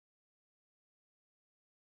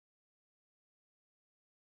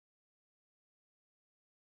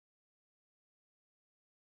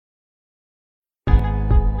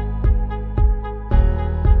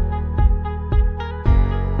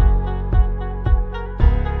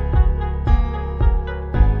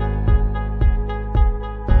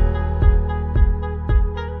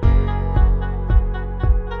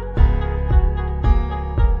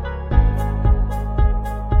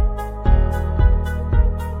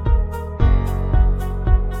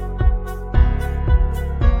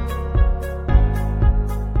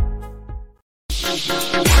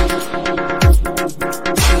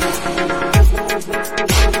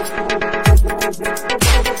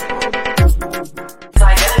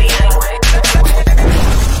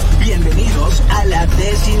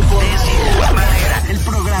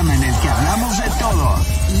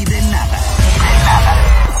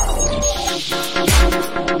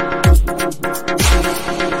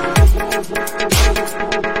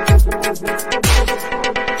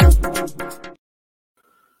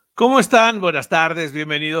¿Cómo están? Buenas tardes,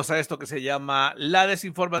 bienvenidos a esto que se llama La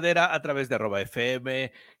Desinformadera a través de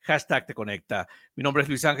 @FM, hashtag Te Conecta. Mi nombre es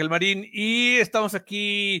Luis Ángel Marín y estamos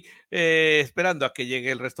aquí esperando a que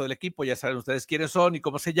llegue el resto del equipo. Ya saben ustedes quiénes son y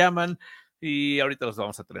cómo se llaman y ahorita los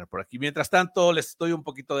vamos a tener por aquí. Mientras tanto, les doy un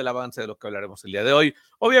poquito del avance de lo que hablaremos el día de hoy.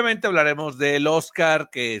 Obviamente hablaremos del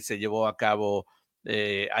Óscar que se llevó a cabo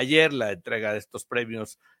ayer, la entrega de estos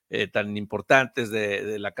premios tan importantes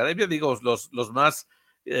de la Academia, digo, los más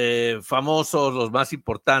famosos, los más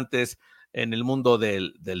importantes en el mundo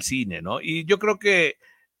del cine, ¿no? Y yo creo que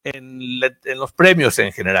en los premios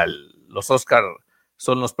en general, los Óscar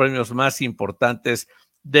son los premios más importantes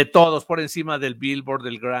de todos, por encima del Billboard,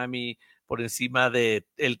 del Grammy, por encima de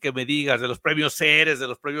el que me digas, de los premios Ceres, de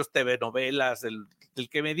los premios TV novelas, del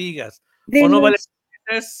que me digas. De ¿O no vale?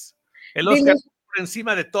 El Óscar por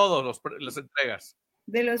encima de todos las entregas.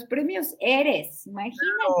 De los premios Eres,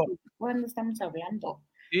 imagínate cuándo estamos hablando.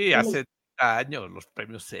 Sí, hace años los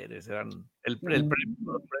premios Ceres eran los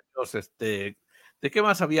premios, ¿de qué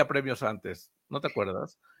más había premios antes? ¿No te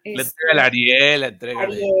acuerdas? La entrega del Ariel, la entrega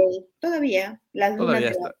Ariel, todavía, las lunas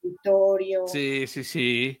del auditorio.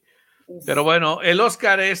 Sí. Pero bueno, el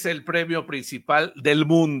Óscar es el premio principal del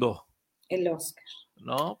mundo. El Óscar.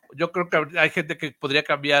 ¿No? Yo creo que hay gente que podría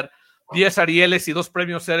cambiar 10 Arieles y 2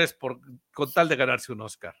 premios Ceres con tal de ganarse un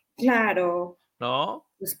Óscar. Claro. ¿No?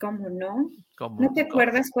 Pues cómo no. ¿No te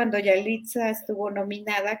acuerdas cuando Yalitza estuvo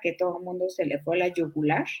nominada que todo el mundo se le fue a la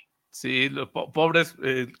yugular? Sí, los pobres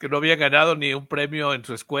que no habían ganado ni un premio en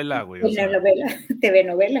su escuela, güey. TV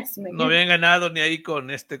novelas. No habían ganado ni ahí con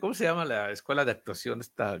 ¿cómo se llama la escuela de actuación,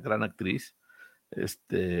 esta gran actriz?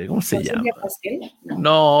 ¿Cómo se llama? Pastel?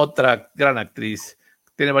 No, otra gran actriz.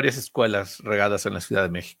 Tiene varias escuelas regadas en la Ciudad de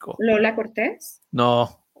México. ¿Lola Cortés?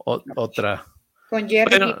 No, otra. ¿Con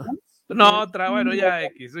Jerry? No, otra, bueno, ya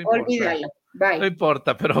X, no importa. Olvídalo, bye. No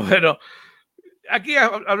importa, pero bueno, aquí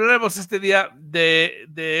hablaremos este día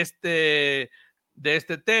de este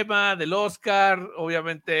tema, del Óscar,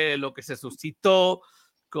 obviamente lo que se suscitó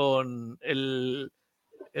con el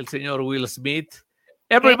señor Will Smith.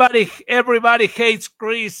 Everybody Hates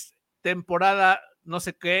Chris, temporada no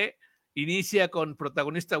sé qué, inicia con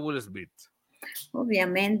protagonista Will Smith.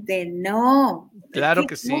 Obviamente no. Claro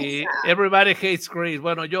que sí. Everybody Hates Chris.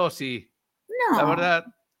 Bueno, yo sí. No. La verdad.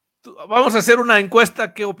 Vamos a hacer una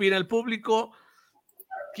encuesta. ¿Qué opina el público?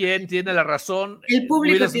 ¿Quién tiene la razón? El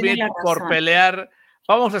público Will Smith tiene la razón. Por pelear.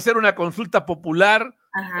 Vamos a hacer una consulta popular.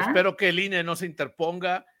 Ajá. Espero que el INE no se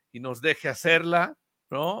interponga y nos deje hacerla,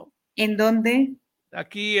 ¿no? ¿En dónde?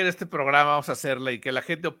 Aquí en este programa vamos a hacerla y que la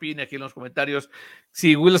gente opine aquí en los comentarios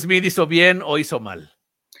si Will Smith hizo bien o hizo mal.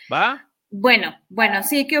 ¿Va? Bueno,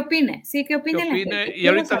 sí, ¿qué opine? Sí, ¿qué opine la gente? Y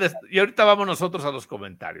ahorita vamos nosotros a los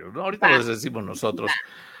comentarios, ¿no? Ahorita los decimos nosotros.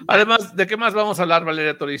 Además, ¿de qué más vamos a hablar,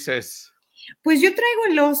 Valeria Torices? Pues yo traigo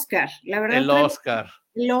el Óscar, la verdad. El Óscar.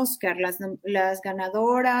 El Óscar, las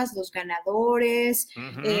ganadoras, los ganadores,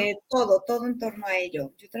 todo en torno a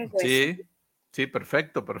ello. Yo traigo eso. Sí,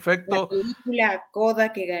 perfecto. La película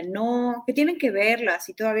Coda que ganó, que tienen que verla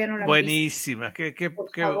si todavía no la han visto. Buenísima,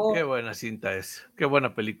 qué buena cinta es, qué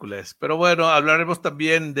buena película es. Pero bueno, hablaremos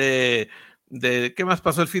también de qué más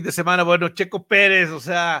pasó el fin de semana. Bueno, Checo Pérez, o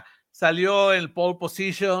sea, salió en pole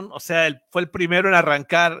position, o sea, fue el primero en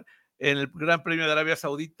arrancar en el Gran Premio de Arabia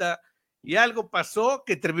Saudita y algo pasó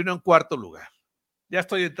que terminó en cuarto lugar. Ya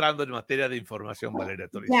estoy entrando en materia de información, Valeria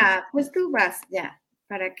Torices. Ya, pues tú vas, ya.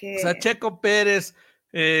 Para que... O sea, Checo Pérez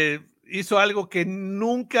hizo algo que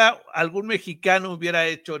nunca algún mexicano hubiera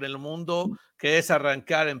hecho en el mundo, que es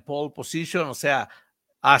arrancar en pole position, o sea,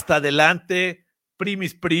 hasta adelante,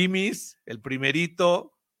 primis, el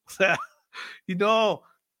primerito, o sea, y no,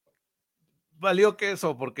 valió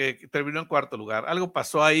queso porque terminó en cuarto lugar. Algo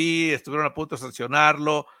pasó ahí, estuvieron a punto de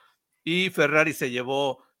sancionarlo y Ferrari se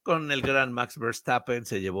llevó con el gran Max Verstappen,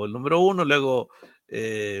 se llevó el número 1, luego...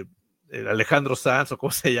 Alejandro Sanz, o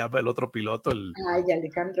cómo se llama el otro piloto. Ay,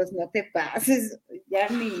 Alejandro, no te pases, ya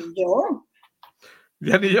ni yo.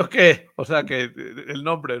 ¿Ya ni yo qué? O sea, que el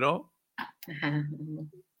nombre, ¿no? Ajá.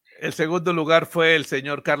 El segundo lugar fue el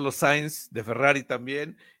señor Carlos Sainz, de Ferrari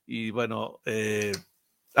también, y bueno,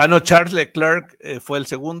 Charles Leclerc fue el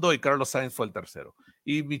segundo y Carlos Sainz fue el tercero.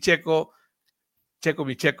 Y mi Checo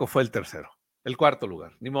fue el tercero, el cuarto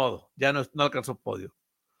lugar, ni modo, ya no alcanzó podio.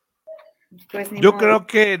 Pues yo creo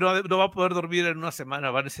que no va a poder dormir en una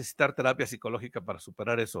semana, va a necesitar terapia psicológica para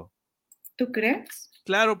superar eso. ¿Tú crees?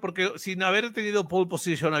 Claro, porque sin haber tenido pole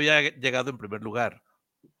position había llegado en primer lugar.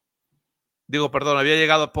 Había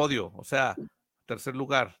llegado a podio, o sea, tercer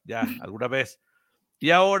lugar, ya, alguna vez.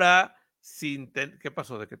 Y ahora, ¿qué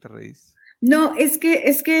pasó? ¿De qué te reís? No, es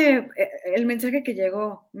que el mensaje que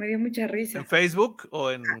llegó me dio mucha risa. ¿En Facebook o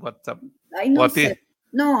en WhatsApp? Ay, ¿O no a ti? sé.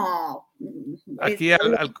 No, Aquí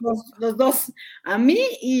los dos, a mí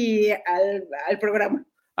y al programa.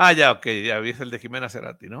 ya, ok, ya vi el de Jimena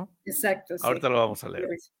Cerati, ¿no? Exacto, sí. Ahorita lo vamos a leer.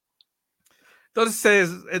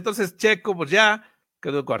 Entonces Checo, pues ya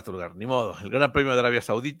quedó en cuarto lugar, ni modo. El Gran Premio de Arabia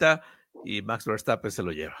Saudita y Max Verstappen se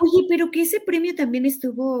lo lleva. Oye, pero que ese premio también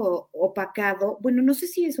estuvo opacado, bueno, no sé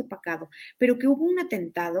si es opacado, pero que hubo un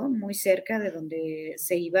atentado muy cerca de donde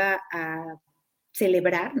se iba a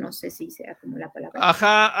celebrar, no sé si sea como la palabra.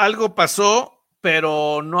 Ajá, algo pasó,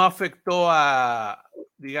 pero no afectó a,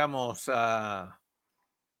 digamos, a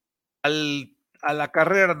la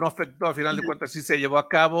carrera, no afectó, a final de cuentas sí se llevó a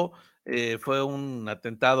cabo. Fue un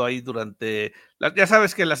atentado ahí ya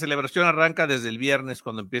sabes que la celebración arranca desde el viernes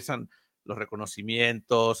cuando empiezan los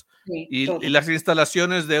reconocimientos y las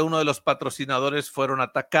instalaciones de uno de los patrocinadores fueron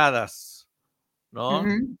atacadas, ¿no?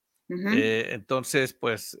 Entonces,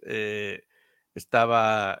 pues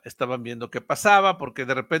estaban viendo qué pasaba porque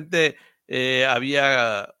de repente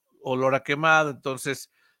había olor a quemado,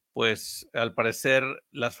 entonces pues al parecer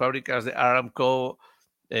las fábricas de Aramco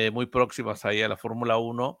muy próximas ahí a la Fórmula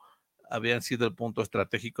 1 habían sido el punto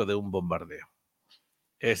estratégico de un bombardeo.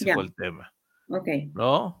 Ese fue el tema.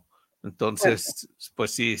 ¿No? Entonces,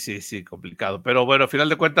 pues sí, complicado. Pero bueno, al final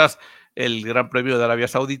de cuentas, el Gran Premio de Arabia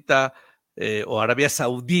Saudita, o Arabia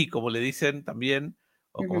Saudí, como le dicen también,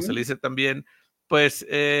 o como se le dice también, pues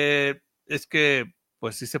es que,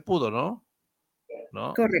 pues sí se pudo, ¿no?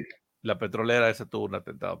 Correcto. La petrolera esa tuvo un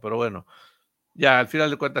atentado, pero bueno, ya al final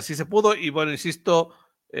de cuentas sí se pudo, y bueno, insisto,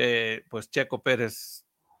 pues Checo Pérez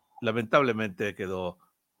lamentablemente quedó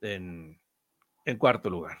en cuarto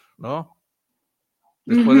lugar, ¿no?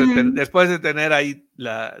 Después de tener ahí,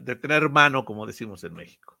 de tener mano, como decimos en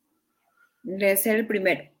México. De ser el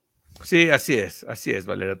primero. Sí, así es,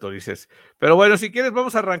 Valeria Torices. Pero bueno, si quieres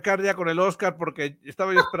vamos a arrancar ya con el Óscar, porque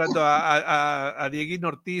estaba yo esperando a Dieguín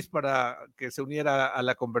Ortiz para que se uniera a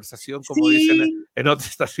la conversación, como dicen en otra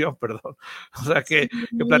estación, perdón. O sea, que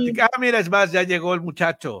platica. Mira, es más, ya llegó el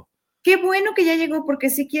muchacho. Qué bueno que ya llegó, porque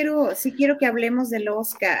sí quiero que hablemos del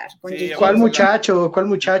Óscar. ¿Cuál muchacho?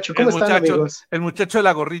 ¿Cómo están, amigos? El muchacho de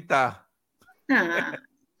la gorrita.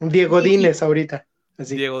 Diego Dínez ahorita.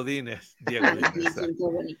 Así. Diego Dínez.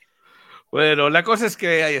 Bueno, la cosa es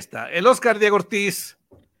que ahí está. El Óscar Diego Ortiz.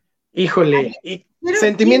 Híjole,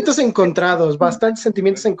 sentimientos encontrados, bastantes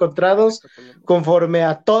sentimientos encontrados conforme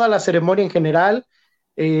a toda la ceremonia en general.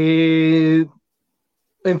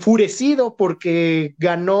 Enfurecido porque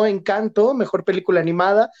ganó Encanto, mejor película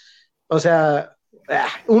animada. O sea,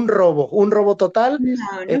 un robo total.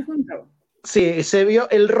 No fue un robo. Sí, se vio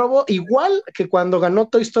el robo igual que cuando ganó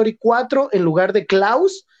Toy Story 4 en lugar de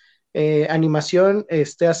Klaus, animación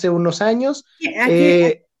hace unos años.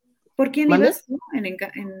 ¿Por quién ibas en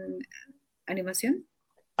animación?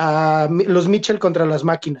 A los Mitchell contra las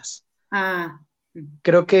máquinas.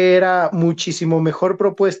 Creo que era muchísimo mejor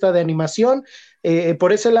propuesta de animación.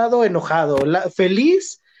 Por ese lado, enojado.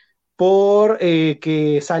 Feliz por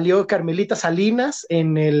que salió Carmelita Salinas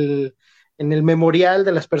en el memorial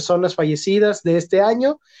de las personas fallecidas de este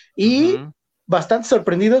año, y bastante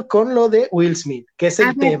sorprendido con lo de Will Smith, que es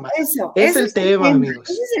el tema. Es el tema, amigos.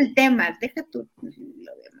 Ese es el tema, deja tú lo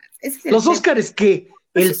demás. Los Óscares, ¿qué?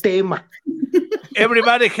 El tema.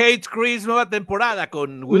 Everybody Hates Chris, nueva temporada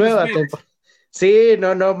con Will Smith. Sí,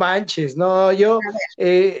 no manches, no, yo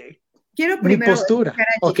quiero mi postura,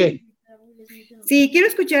 Sí, quiero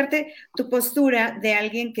escucharte tu postura de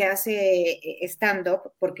alguien que hace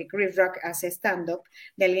stand-up, porque Chris Rock hace stand-up,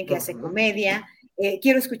 de alguien que hace comedia.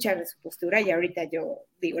 Quiero escuchar su postura, y ahorita yo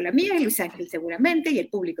digo la mía, y Luis Ángel seguramente, y el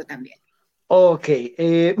público también. Ok,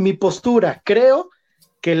 mi postura, creo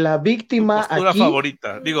que la víctima tu postura aquí,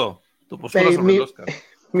 favorita, tu postura sobre el Óscar.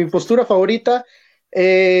 Mi postura favorita,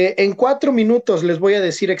 en 4 minutos les voy a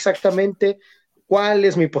decir exactamente cuál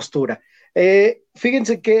es mi postura.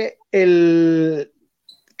 Fíjense que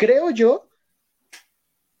creo yo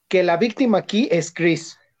que la víctima aquí es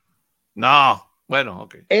Chris. No, bueno,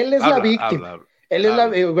 ok. Él es la víctima.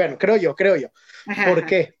 Bueno, creo yo. ¿Por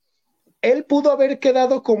qué? Él pudo haber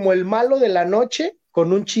quedado como el malo de la noche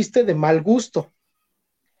con un chiste de mal gusto.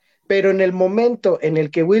 Pero en el momento en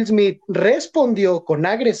el que Will Smith respondió con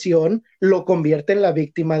agresión, lo convierte en la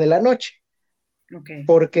víctima de la noche.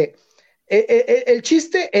 Porque el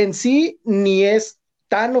chiste en sí ni es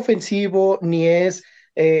tan ofensivo, ni es,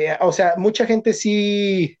 o sea, mucha gente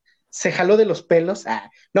sí se jaló de los pelos.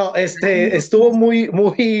 Estuvo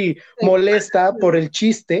muy molesta por el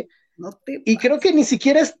chiste, y creo que ni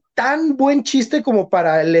siquiera es tan buen chiste como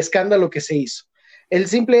para el escándalo que se hizo. Él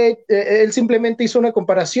simplemente hizo una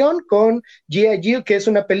comparación con G.I. Joe, que es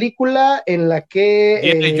una película en la que...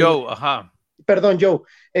 G.I. Joe, ajá. Perdón, Joe,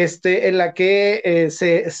 en la que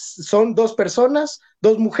son dos personas,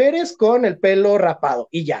 dos mujeres con el pelo rapado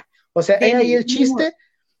y ya. O sea, ahí el chiste.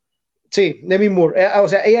 Sí, Demi Moore. O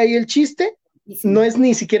sea, ahí el chiste. Sí. No es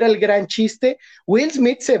ni siquiera el gran chiste. Will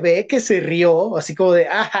Smith se ve que se rió, así como de,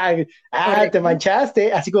 te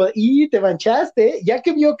manchaste, así como de, te manchaste, ya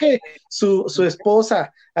que vio que su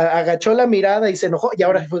esposa agachó la mirada y se enojó, y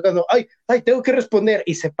ahora fue cuando, tengo que responder,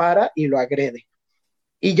 y se para y lo agrede.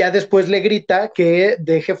 Y ya después le grita que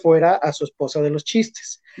deje fuera a su esposa de los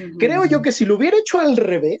chistes. Creo yo que si lo hubiera hecho al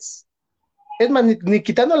revés, es más, ni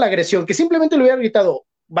quitando la agresión, que simplemente le hubiera gritado,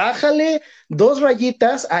 bájale 2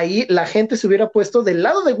 rayitas, ahí la gente se hubiera puesto del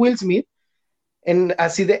lado de Will Smith,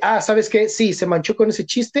 así de, ¿sabes qué? Sí, se manchó con ese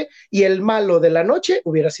chiste, y el malo de la noche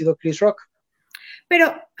hubiera sido Chris Rock.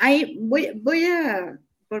 Pero ahí voy a,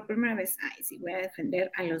 por primera vez, voy a defender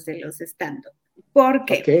a los de los stand-up,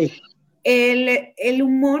 porque el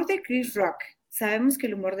humor de Chris Rock, sabemos que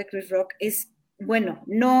el humor de Chris Rock es bueno,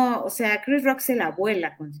 no, o sea, Chris Rock se la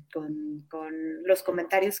vuela con los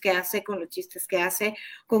comentarios que hace, con los chistes que hace,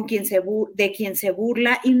 de quien se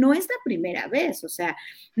burla, y no es la primera vez, o sea,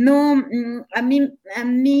 no, a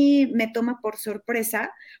mí me toma por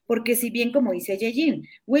sorpresa, porque si bien, como dice Yejin,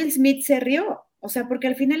 Will Smith se rió, o sea, porque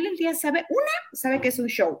al final del día sabe que es un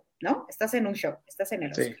show, ¿no? Estás en un show, estás en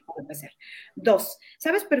el Óscar, puede ser. 2,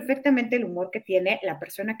 sabes perfectamente el humor que tiene la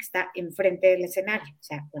persona que está enfrente del escenario, o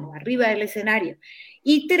sea, como arriba del escenario.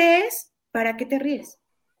 Y 3, ¿para qué te ríes?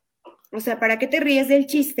 O sea, ¿para qué te ríes del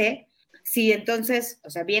chiste? Si entonces, o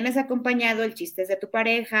sea, vienes acompañado, el chiste es de tu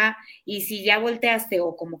pareja, y si ya volteaste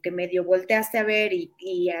o como que medio volteaste a ver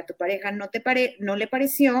y a tu pareja no le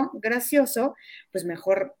pareció gracioso, pues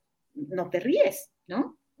mejor no te ríes,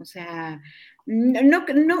 ¿no? O sea,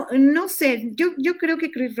 no sé, yo creo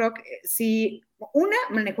que Chris Rock, sí,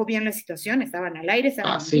 manejó bien la situación, estaban al aire,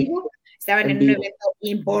 estaban en vivo, estaban en un evento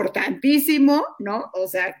importantísimo, ¿no? O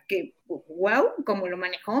sea, que wow, cómo lo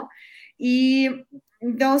manejó, y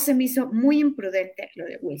 2, se me hizo muy imprudente lo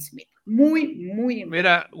de Will Smith, muy, muy imprudente.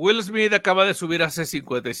 Mira, Will Smith acaba de subir hace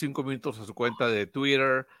 55 minutos a su cuenta de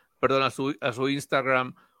Twitter, perdón, a su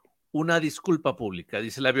Instagram, una disculpa pública.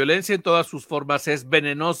 Dice, la violencia en todas sus formas es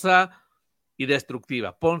venenosa y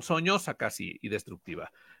destructiva, ponzoñosa casi y destructiva.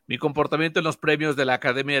 Mi comportamiento en los premios de la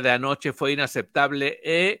Academia de anoche fue inaceptable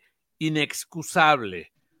e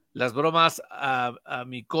inexcusable. Las bromas a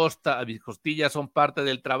mis costillas son parte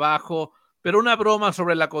del trabajo, pero una broma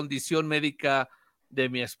sobre la condición médica de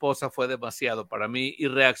mi esposa fue demasiado para mí y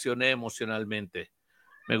reaccioné emocionalmente.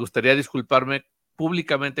 Me gustaría disculparme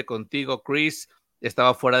públicamente contigo, Chris.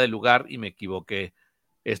 Estaba fuera de lugar y me equivoqué.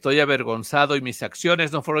 Estoy avergonzado y mis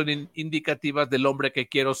acciones no fueron indicativas del hombre que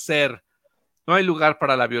quiero ser. No hay lugar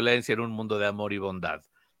para la violencia en un mundo de amor y bondad.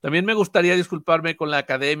 También me gustaría disculparme con la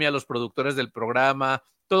academia, los productores del programa,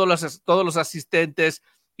 todos los asistentes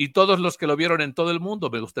y todos los que lo vieron en todo el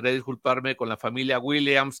mundo. Me gustaría disculparme con la familia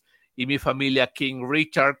Williams y mi familia King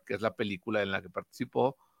Richard, que es la película en la que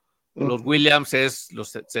participó. Los Williams es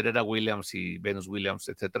los Serena Williams y Venus Williams,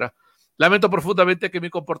 etcétera. Lamento profundamente que mi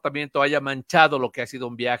comportamiento haya manchado lo que ha sido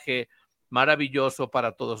un viaje maravilloso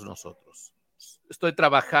para todos nosotros. Estoy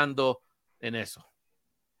trabajando en eso.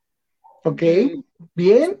 Ok,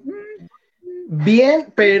 bien,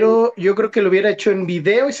 pero yo creo que lo hubiera hecho en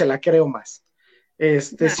video y se la creo más.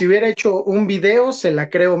 Si hubiera hecho un video, se la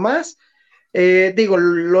creo más. Digo,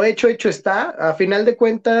 lo hecho está. A final de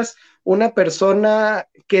cuentas, una persona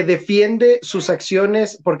que defiende sus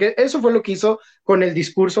acciones, porque eso fue lo que hizo con el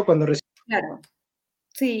discurso cuando recibió. Claro,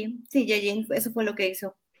 sí, Yejin, eso fue lo que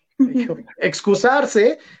hizo.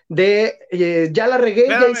 Excusarse de ya la regué,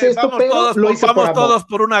 ya hice esto, pero lo hice por amor. Vamos todos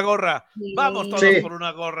por una gorra. Sí. Vamos todos por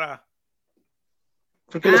una gorra.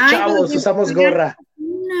 Porque los chavos usamos gorra.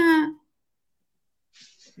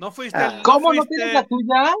 ¿No fuiste? ¿Cómo no tienes la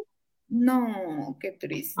tuya? No, qué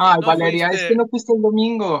triste. Ay, no, Valeria, es que no fuiste el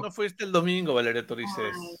domingo. No fuiste el domingo, Valeria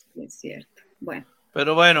Torices. Ay, es cierto. Bueno.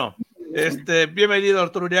 Pero bueno, bienvenido,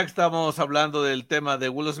 Arturo Uriac. Estamos hablando del tema de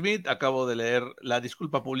Will Smith. Acabo de leer la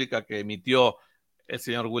disculpa pública que emitió el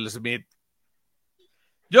señor Will Smith.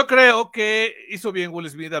 Yo creo que hizo bien Will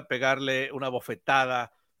Smith al pegarle una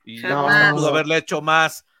bofetada y no pudo haberle hecho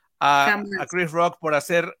más a Chris Rock por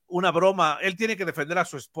hacer una broma. Él tiene que defender a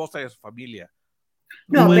su esposa y a su familia.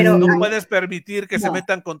 No puedes permitir que se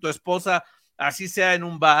metan con tu esposa, así sea en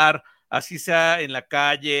un bar, así sea en la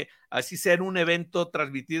calle, así sea en un evento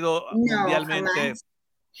transmitido mundialmente. Jamás.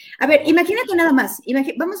 A ver, imagínate nada más,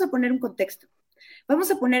 vamos a poner un contexto.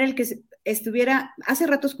 Vamos a poner el que estuviera, hace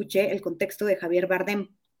rato escuché el contexto de Javier Bardem,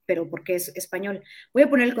 pero porque es español. Voy a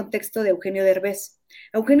poner el contexto de Eugenio Derbez.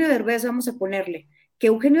 Eugenio Derbez, vamos a ponerle que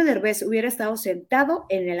Eugenio Derbez hubiera estado sentado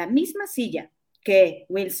en la misma silla que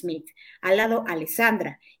Will Smith, al lado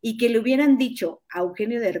Alessandra, y que le hubieran dicho a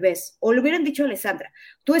Eugenio Derbez, o le hubieran dicho a Alessandra,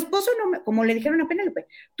 tu esposo no, como le dijeron a Penélope,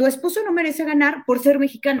 tu esposo no merece ganar por ser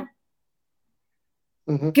mexicano.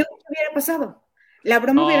 ¿Qué hubiera pasado? La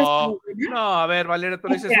broma hubiera sido buena. No, a ver, Valeria, tú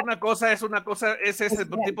dices una cosa, ese es el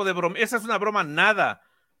tipo de broma, esa es una broma nada.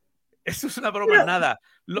 Eso es una broma nada.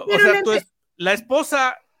 O sea, la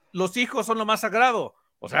esposa, los hijos son lo más sagrado.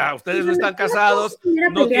 O sea, ustedes no están casados,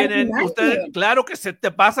 no tienen, claro que se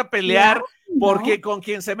te pasa a pelear porque con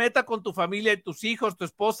quien se meta con tu familia y tus hijos, tu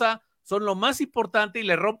esposa, son lo más importante y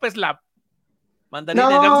le rompes la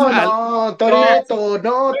mandarina.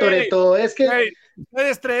 Toretto, es que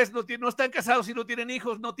ustedes tres no están casados y no tienen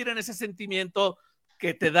hijos, no tienen ese sentimiento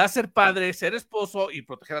que te da ser padre, ser esposo y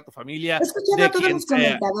proteger a tu familia. He escuchado a todos los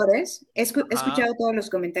comentadores, he escuchado a todos los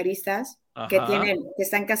comentaristas que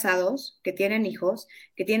están casados, que tienen hijos,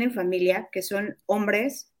 que tienen familia, que son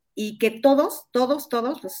hombres, y que todos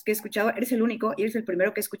los que he escuchado, eres el único y eres el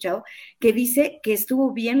primero que he escuchado, que dice que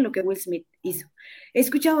estuvo bien lo que Will Smith hizo. He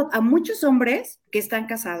escuchado a muchos hombres que están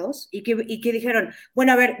casados y que dijeron,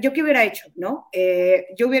 bueno, a ver, ¿yo qué hubiera hecho? ¿No?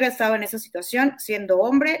 Yo hubiera estado en esa situación siendo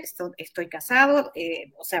hombre, estoy casado,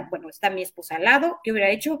 o sea, bueno, está mi esposa al lado, ¿qué hubiera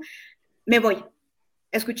hecho? Me voy.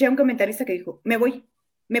 Escuché a un comentarista que dijo, me voy,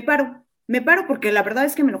 me paro porque la verdad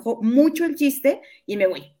es que me enojó mucho el chiste y me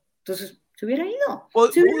voy. Entonces, se hubiera ido.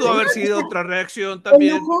 Pudo haber sido otra reacción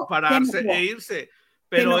también, pararse e irse,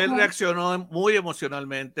 pero él reaccionó muy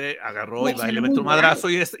emocionalmente, agarró y le metió un madrazo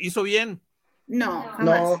y hizo bien. No,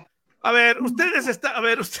 jamás. No. A ver, ustedes están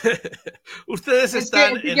ustedes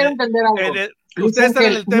están en el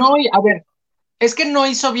tema. No, a ver, es que no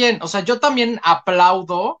hizo bien, o sea, yo también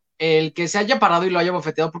aplaudo el que se haya parado y lo haya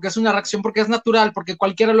bofeteado, porque es una reacción, porque es natural, porque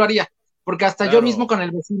cualquiera lo haría, porque hasta yo mismo con el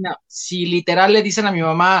vecino, si literal le dicen a mi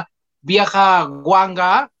mamá, vieja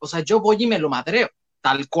guanga, o sea, yo voy y me lo madreo,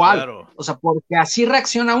 tal cual, o sea, porque así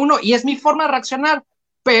reacciona uno, y es mi forma de reaccionar,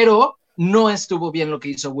 pero no estuvo bien lo que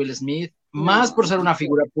hizo Will Smith, más por ser una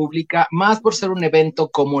figura pública, más por ser un evento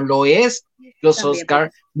como lo es los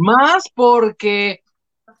Óscar, más porque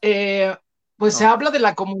se habla de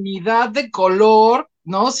la comunidad de color,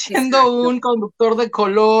 ¿no? Siendo un conductor de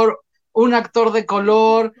color, un actor de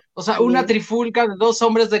color, o sea, una trifulca de dos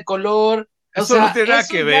hombres de color. Eso no tiene nada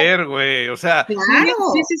que ver, güey, o sea. Claro.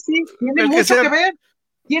 Sí, tiene mucho que ver.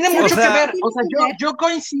 Tiene mucho que ver. O sea, yo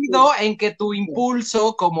coincido en que tu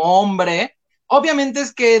impulso como hombre, obviamente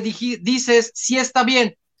es que dices, sí está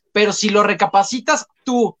bien, pero si lo recapacitas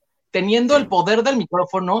tú, teniendo el poder del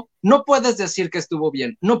micrófono, no puedes decir que estuvo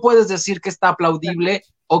bien, no puedes decir que está aplaudible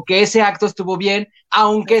o que ese acto estuvo bien,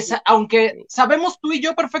 aunque sabemos tú y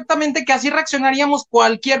yo perfectamente que así reaccionaríamos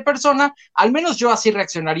cualquier persona, al menos yo así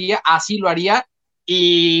reaccionaría, así lo haría,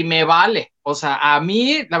 y me vale. O sea, a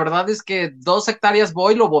mí la verdad es que 2 hectáreas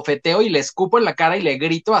voy, lo bofeteo y le escupo en la cara y le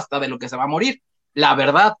grito hasta de lo que se va a morir, la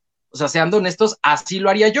verdad. O sea, seando honestos, así lo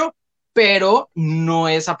haría yo, pero no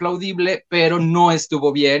es aplaudible, pero no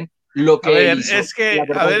estuvo bien lo que hizo. Es que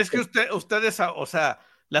ustedes, o sea,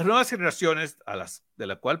 las nuevas generaciones de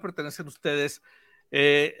la cual pertenecen ustedes,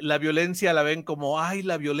 la violencia la ven como, ay,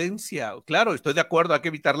 la violencia. Claro, estoy de acuerdo, hay que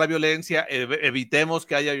evitar la violencia, evitemos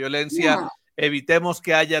que haya violencia, evitemos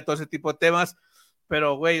que haya todo ese tipo de temas,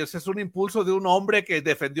 pero, güey, o sea, es un impulso de un hombre que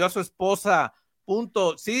defendió a su esposa,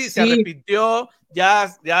 punto. Sí, se arrepintió,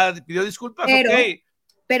 ya pidió disculpas,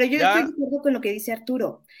 Pero yo estoy de acuerdo con lo que dice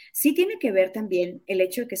Arturo. Sí tiene que ver también el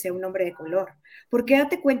hecho de que sea un hombre de color, porque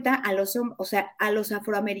date cuenta a los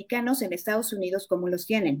afroamericanos en Estados Unidos cómo los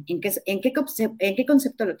tienen, en qué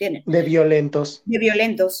concepto lo tienen. De violentos. De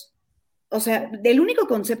violentos. O sea, el único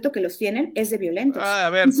concepto que los tienen es de violentos. A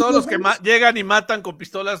ver, todos los que llegan y matan con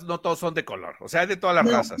pistolas, no todos son de color. O sea, es de todas las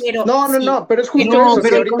razas. No, pero es justo eso.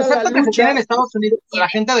 Pero el concepto que se tiene en Estados Unidos de la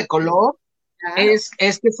gente de color es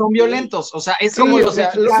que son violentos. O sea, es como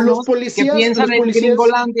los policías que piensan en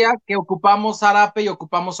Gringolandia, que ocupamos zarape y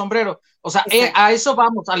ocupamos sombrero. O sea, a eso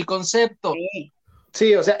vamos, al concepto.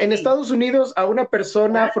 Sí, o sea, en Estados Unidos a una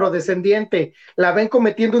persona afrodescendiente la ven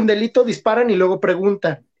cometiendo un delito, disparan y luego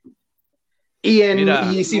preguntan.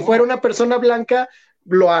 Y si fuera una persona blanca,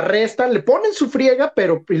 lo arrestan, le ponen su friega,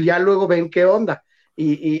 pero ya luego ven qué onda.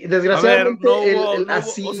 Y desgraciadamente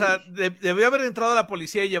así... O sea, debió haber entrado la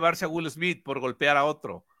policía y llevarse a Will Smith por golpear a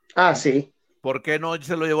otro. Ah, sí. ¿Por qué no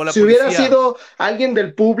se lo llevó la policía? Si hubiera sido alguien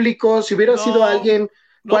del público, si hubiera sido alguien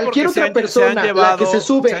Cualquier otra persona la que se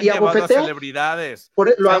sube y abofetea, celebridades.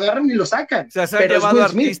 Lo agarran y lo sacan. O sea, se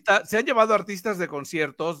han llevado artistas de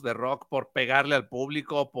conciertos de rock por pegarle al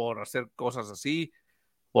público, por hacer cosas así,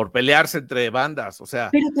 por pelearse entre bandas, o sea.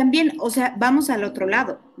 Pero también, o sea, vamos al otro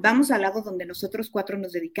lado, vamos al lado donde nosotros 4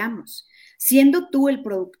 nos dedicamos. Siendo tú el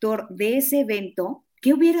productor de ese evento,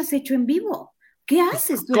 ¿qué hubieras hecho en vivo? ¿Qué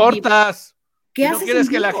haces tú Cortas. en vivo? ¿Qué haces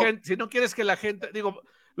en vivo? Si no quieres que la gente, digo,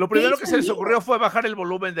 lo primero que se les ocurrió fue bajar el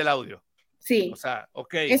volumen del audio. Sí. O sea,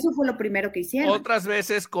 ok. Eso fue lo primero que hicieron. Otras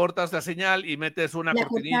veces cortas la señal y metes una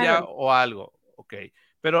cortinilla o algo. Ok.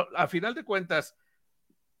 Pero a final de cuentas,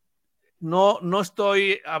 no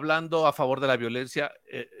estoy hablando a favor de la violencia.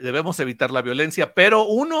 Debemos evitar la violencia, pero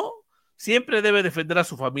uno siempre debe defender a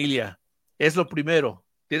su familia. Es lo primero.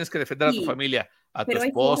 Tienes que defender a tu familia, a tu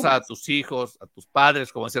esposa, a tus hijos, a tus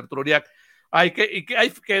padres, como decía Arturo Uriac.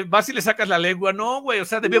 Que vas y le sacas la lengua. No, güey, o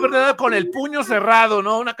sea, debió haber dado con el puño cerrado,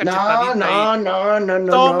 ¿no? Una cachetadita.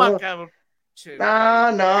 No. Toma, cabrón.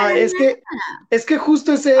 No, es que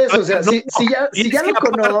justo es eso, o sea, si ya lo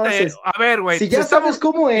conoces, a ver, güey, si ya sabes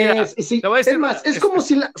cómo es, es más, es como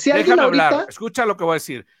si alguien ahorita... Hablar, escucha lo que voy a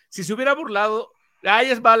decir, si se hubiera burlado,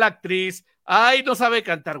 es mala actriz, no sabe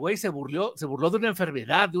cantar, güey, se burló de una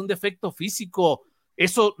enfermedad, de un defecto físico,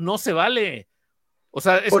 eso no se vale. O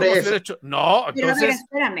sea, es como si hubiera hecho... No, entonces... Pero a ver,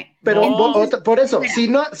 espérame. Pero por eso, si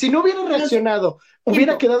no hubiera reaccionado,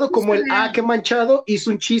 hubiera quedado como el qué manchado, hizo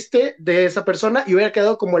un chiste de esa persona y hubiera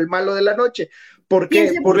quedado como el malo de la noche. ¿Por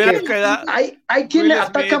qué? Porque hay quien le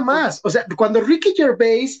ataca más. O sea, cuando Ricky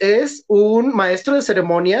Gervais es un maestro de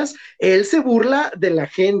ceremonias, él se burla de la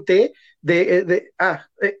gente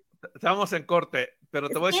Estamos en corte. Pero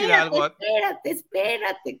te voy a decir algo.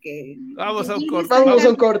 Espérate. Vamos a un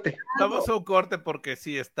corte. Vamos a un corte porque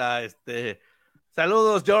sí está.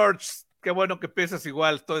 Saludos, George. Qué bueno que piensas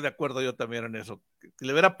igual. Estoy de acuerdo yo también en eso. Que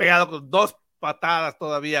le hubiera pegado con 2 patadas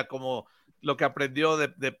todavía, como lo que aprendió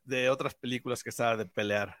de otras películas que sabe de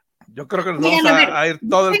pelear. Yo creo que nos vamos a ir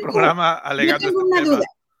todo el programa alegando Yo tengo una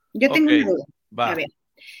duda. Va. A ver.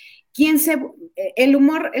 El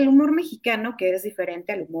humor mexicano, que es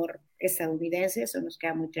diferente al humor estadounidense, eso nos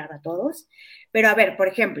queda muy claro a todos, pero a ver, por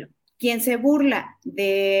ejemplo, quien se burla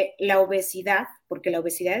de la obesidad, porque la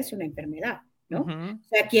obesidad es una enfermedad, ¿no? Uh-huh. O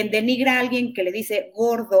sea, quien denigra a alguien que le dice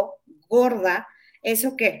gordo, gorda,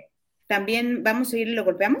 ¿eso qué? ¿También vamos a ir y lo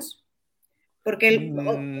golpeamos? Porque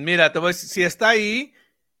mira, te voy a decir, si está ahí,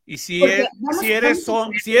 y si eres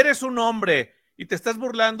un hombre y te estás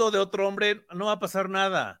burlando de otro hombre, no va a pasar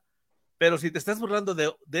nada. Pero si te estás burlando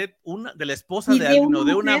de la esposa de alguien o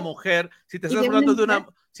de una mujer, si te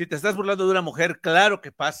estás burlando de una mujer, claro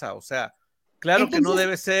que pasa, o sea, claro. Entonces, que no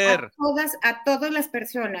debe ser. A todas las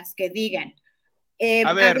personas que digan.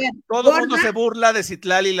 Todo el mundo se burla de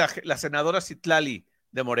Citlali, la senadora Citlali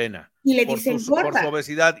de Morena. Y le dicen por su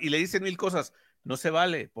obesidad, y le dicen 1000 cosas. No se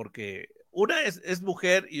vale, porque una es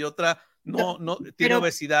mujer y otra no tiene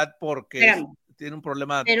obesidad porque tiene un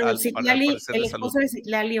problema. Pero Citlali, el esposo de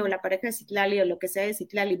Citlali o la pareja de Citlali o lo que sea de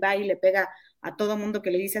Citlali va y le pega a todo mundo que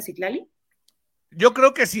le dice a Citlali. Yo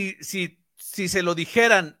creo que si se lo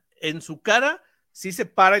dijeran en su cara, sí se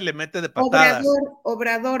para y le mete de patadas.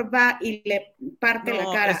 Obrador va y le parte la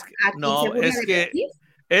cara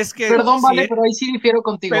es que perdón, vale, pero ahí sí difiero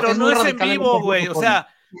contigo. Pero no es en vivo, güey. O sea,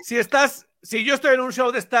 si yo estoy en un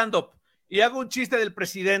show de stand-up y hago un chiste del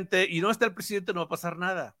presidente y no está el presidente, no va a pasar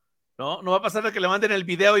nada. No va a pasar de que le manden el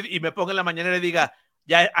video y me ponga en la mañanera y diga,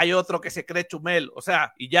 ya hay otro que se cree Chumel, o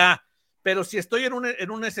sea, y ya. Pero si estoy en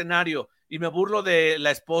un escenario y me burlo de la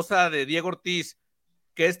esposa de Diego Ortiz,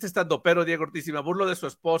 que estandopero Diego Ortiz, y me burlo de su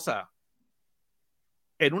esposa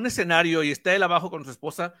en un escenario y está él abajo con su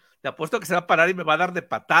esposa, te apuesto que se va a parar y me va a dar de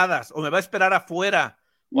patadas, o me va a esperar afuera,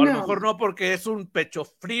 o a lo mejor no, porque es un pecho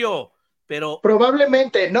frío, pero...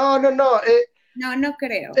 Probablemente, no. No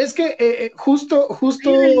creo. Es que justo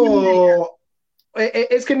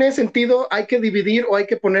es que en ese sentido hay que dividir o hay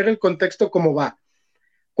que poner el contexto como va.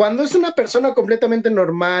 Cuando es una persona completamente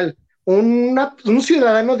normal, un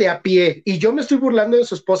ciudadano de a pie, y yo me estoy burlando de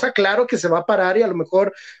su esposa, claro que se va a parar y a lo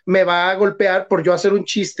mejor me va a golpear por yo hacer un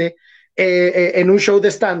chiste en un show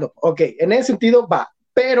de stand-up. Ok, en ese sentido va.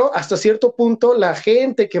 Pero hasta cierto punto la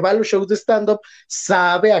gente que va a los shows de stand-up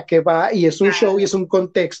sabe a qué va y es un show y es un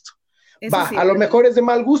contexto. Va, sí, a lo mejor es de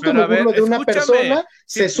mal gusto, me burlo de una persona,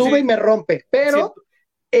 se sube y me rompe, pero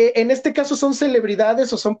en este caso son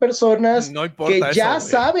celebridades o son personas que ya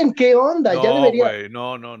saben qué onda, ya debería.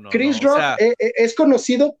 No. Chris Rock es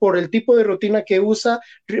conocido por el tipo de rutina que usa.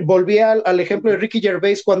 Volví al ejemplo de Ricky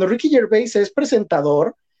Gervais. Cuando Ricky Gervais es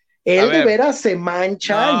presentador, Él de veras se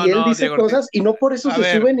mancha y él dice Diego, cosas y no por eso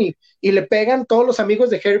se suben y le pegan todos los amigos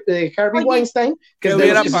de Harvey Weinstein que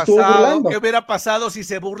de los que se estuvo burlando. ¿Qué hubiera pasado si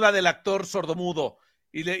se burla del actor sordomudo?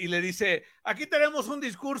 Y le dice, aquí tenemos un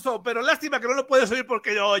discurso, pero lástima que no lo puedes oír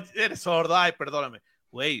porque eres sordo, ay, perdóname.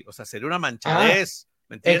 Güey, o sea, sería una manchadez,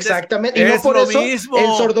 ¿me entiendes? Exactamente, y no por eso mismo. El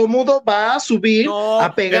sordomudo va a subir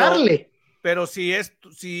a pegarle. Pero si es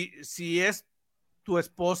tu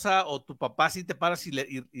esposa o tu papá, si te paras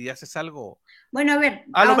y haces algo. Bueno, a ver.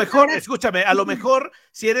 A lo mejor, escúchame, a lo mejor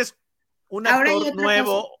si eres un actor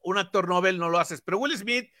nuevo, un actor novel, no lo haces, pero Will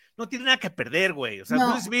Smith no tiene nada que perder, güey. O sea,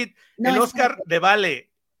 Will Smith, el Óscar le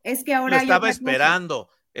vale. Es que ahora lo estaba esperando.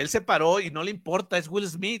 Él se paró y no le importa, es Will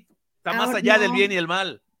Smith. Está más allá del bien y el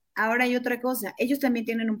mal. Ahora hay otra cosa. Ellos también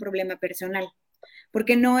tienen un problema personal,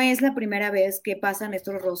 porque no es la primera vez que pasan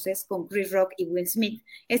estos roces con Chris Rock y Will Smith.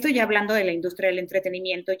 Estoy ya hablando de la industria del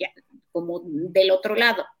entretenimiento, ya como del otro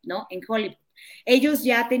lado, ¿no? En Hollywood. Ellos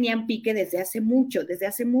ya tenían pique desde hace mucho,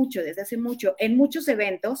 en muchos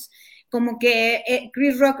eventos, como que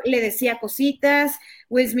Chris Rock le decía cositas,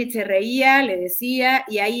 Will Smith se reía, le decía,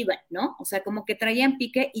 y ahí iban, ¿no? O sea, como que traían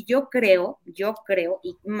pique, y yo creo,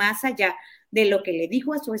 y más allá de lo que le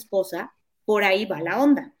dijo a su esposa, por ahí va la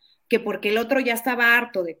onda, que porque el otro ya estaba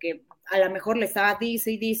harto de que a lo mejor le estaba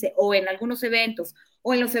dice y dice, o en algunos eventos,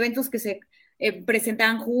 o en los eventos que se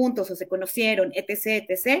presentaban juntos, o se conocieron,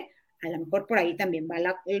 etc., a lo mejor por ahí también va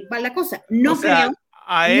la cosa. No creo.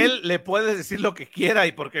 A él le puedes decir lo que quiera,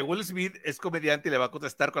 y porque Will Smith es comediante y le va a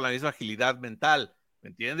contestar con la misma agilidad mental, ¿me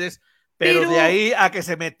entiendes? Pero de ahí a que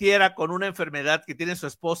se metiera con una enfermedad que tiene su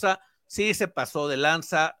esposa, sí se pasó de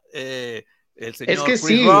lanza. El señor es que Chris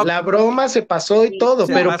sí, Rock, la broma se pasó y todo,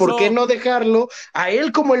 pero ¿por qué no dejarlo a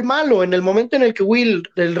él como el malo? En el momento en el que Will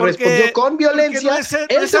respondió con violencia,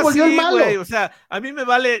 él se volvió el malo. Wey, o sea, a mí me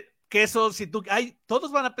vale que eso, si tú,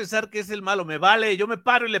 todos van a pensar que es el malo, me vale, yo me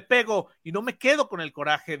paro y le pego, y no me quedo con el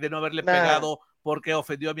coraje de no haberle pegado porque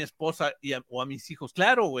ofendió a mi esposa o a mis hijos.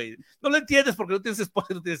 Claro, güey, no lo entiendes porque no tienes esposa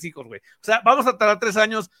y no tienes hijos, güey. O sea, vamos a tardar 3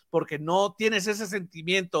 años porque no tienes ese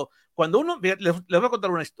sentimiento. Cuando uno, les voy a contar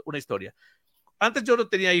una historia. Antes yo no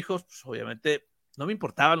tenía hijos, pues obviamente no me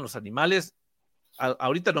importaban los animales,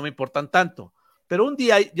 ahorita no me importan tanto, pero un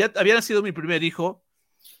día ya había nacido mi primer hijo,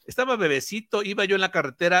 estaba bebecito, iba yo en la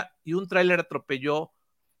carretera y un tráiler atropelló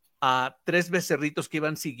a 3 becerritos que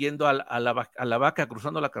iban siguiendo a la vaca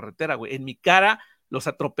cruzando la carretera, güey. En mi cara los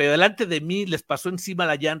atropelló, delante de mí les pasó encima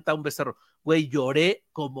la llanta a un becerro. Güey, lloré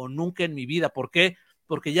como nunca en mi vida. ¿Por qué?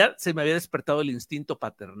 Porque ya se me había despertado el instinto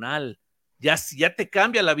paternal. Ya te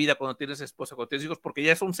cambia la vida cuando tienes esposa, cuando tienes hijos, porque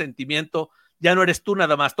ya es un sentimiento, ya no eres tú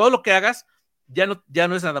nada más. Todo lo que hagas ya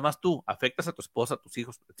no es nada más tú, afectas a tu esposa, a tus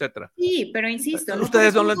hijos, etcétera. Sí, pero insisto.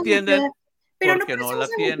 Ustedes no lo entienden. Pero porque no la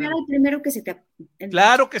tienen. El primero que se te...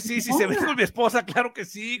 Claro que sí, si se ve con mi esposa, claro que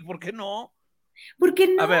sí, ¿por qué no? ¿Por qué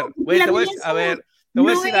no? A ver, güey, te voy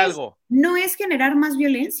a decir algo. No es generar más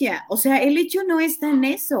violencia, o sea, el hecho no está en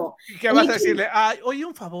eso. ¿Qué vas a decirle? Ay, oye,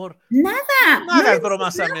 un favor. Nada. No hagas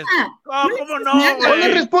bromas a mí. ¿Cómo no, güey? O le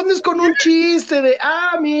respondes con un chiste de,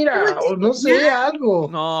 mira, o no sé, algo.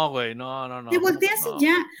 No, güey, no. Te volteas y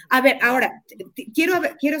ya. A ver, ahora,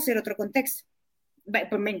 quiero hacer otro contexto.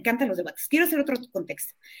 Me encantan los debates. Quiero hacer otro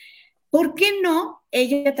contexto. ¿Por qué no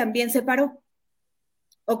ella también se paró?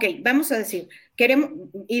 Ok, vamos a decir, queremos,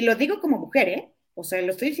 y lo digo como mujer, o sea,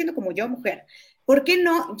 lo estoy diciendo como yo, mujer. ¿Por qué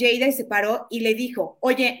no Jada se paró y le dijo,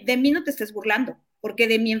 oye, de mí no te estés burlando, porque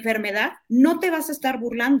de mi enfermedad no te vas a estar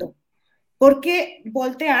burlando? ¿Por qué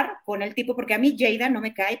voltear con el tipo? Porque a mí Jada no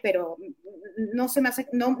me cae, pero no se me hace,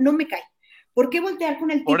 no me cae. ¿Por qué voltear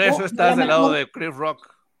con el tipo? Por eso estás del lado de Chris Rock.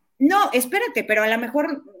 No, espérate, pero a lo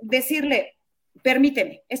mejor decirle,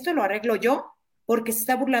 permíteme, esto lo arreglo yo porque se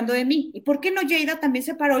está burlando de mí. ¿Y por qué no Jada también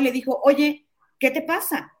se paró y le dijo, oye, ¿qué te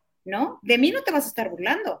pasa? ¿No? De mí no te vas a estar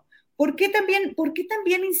burlando. ¿Por qué también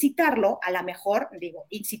incitarlo? A lo mejor,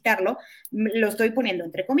 incitarlo, lo estoy poniendo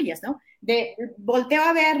entre comillas, ¿no? De volteo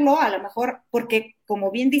a verlo, a lo mejor, porque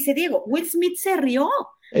como bien dice Diego, Will Smith se rió.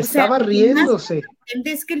 Estaba riéndose.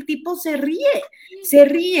 Es que el tipo se ríe.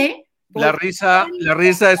 La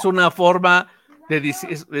risa es una forma de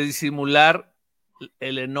disimular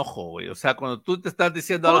el enojo, güey. O sea, cuando tú te estás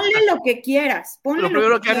diciendo algo. Ponle lo que quieras. Lo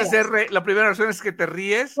primero que haces es la primera reacción es que te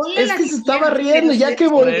ríes. Es que se estaba riendo, ya que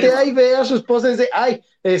voltea y ve a su esposa y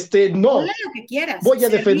dice, no. Ponle lo que quieras. Voy a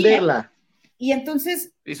defenderla. Y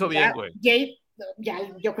entonces. Hizo bien, güey. Ya,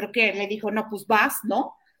 yo creo que le dijo, no, pues vas,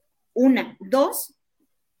 ¿no? 1, 2.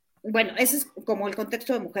 Bueno, ese es como el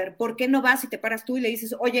contexto de mujer. ¿Por qué no vas y te paras tú y le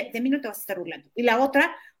dices, oye, de mí no te vas a estar burlando? Y la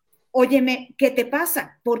otra, óyeme, ¿qué te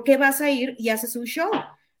pasa? ¿Por qué vas a ir y haces un show?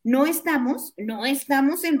 no estamos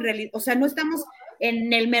en realidad, o sea, no estamos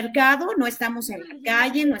en el mercado, no estamos en la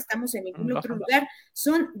calle, no estamos en ningún otro lugar.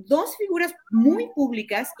 Son dos figuras muy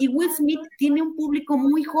públicas y Will Smith tiene un público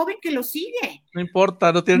muy joven que lo sigue. No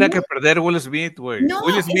importa, no tiene nada que perder Will Smith, güey. No,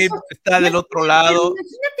 Will Smith está del otro lado.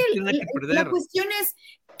 Imagínate, la cuestión es,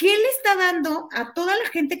 ¿qué le está dando a toda la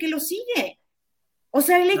gente que lo sigue? O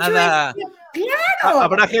sea, el hecho es que, claro.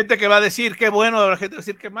 Habrá gente que va a decir qué bueno, habrá gente que va a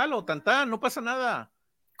decir qué malo, tantán, no pasa nada.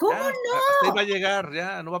 ¿Cómo ya, no? Hasta ahí va a llegar,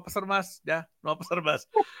 ya, no va a pasar más, ya, no va a pasar más.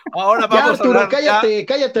 Ahora vamos a hablar.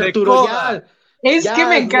 Cállate, Arturo, ya. Es que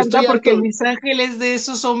me encanta porque Luis Ángel es de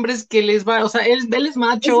esos hombres que les va, o sea, él es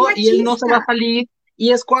macho y él no se va a salir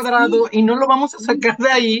y es cuadrado y no lo vamos a sacar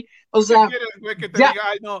de ahí. O sea, ¿qué quieres, güey, que te diga?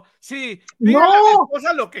 Ay, no, sí, díganle a mi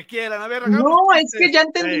esposa lo que quieran. A ver, no, es que ya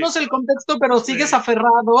entendimos el contexto, pero sigues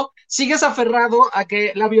aferrado a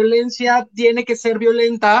que la violencia tiene que ser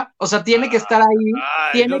violenta, o sea, tiene que estar ahí,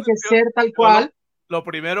 tiene que ser tal cual. Lo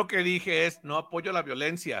primero que dije es, no apoyo la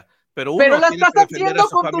violencia, pero la estás haciendo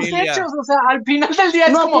con familia. Tus hechos, o sea, al final del día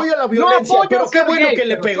es no como, apoyo la violencia, no pero qué bueno que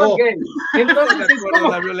le pegó. Entonces es como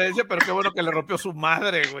la violencia, pero qué bueno que le rompió su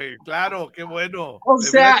madre, güey. Claro, qué bueno. O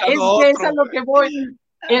sea, es que es a lo que voy.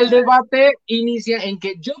 El debate inicia en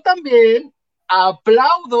que yo también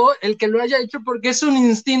aplaudo el que lo haya hecho porque es un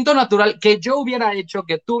instinto natural que yo hubiera hecho,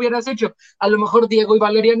 que tú hubieras hecho. A lo mejor Diego y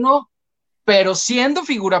Valeria no, pero siendo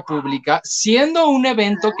figura pública, siendo un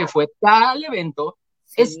evento que fue tal evento,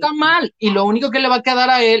 está mal, y lo único que le va a quedar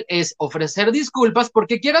a él es ofrecer disculpas,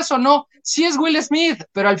 porque quieras o no, sí es Will Smith,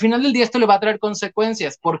 pero al final del día esto le va a traer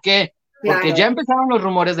consecuencias. ¿Por qué? Porque ya empezaron los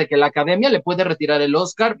rumores de que la academia le puede retirar el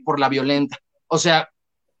Óscar por la violenta, o sea,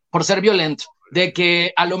 por ser violento, de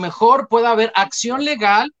que a lo mejor pueda haber acción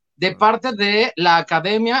legal de parte de la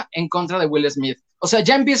academia en contra de Will Smith. O sea,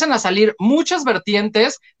 ya empiezan a salir muchas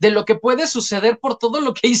vertientes de lo que puede suceder por todo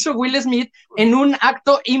lo que hizo Will Smith en un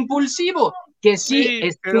acto impulsivo. Que sí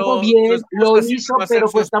estuvo bien, lo hizo, pero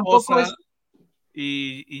pues tampoco es...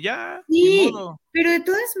 Y ya. Sí, pero de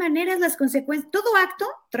todas maneras las consecuencias, todo acto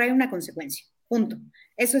trae una consecuencia, punto.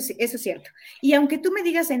 Eso es cierto. Y aunque tú me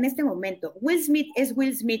digas en este momento, Will Smith es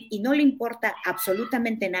Will Smith y no le importa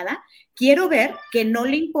absolutamente nada, quiero ver que no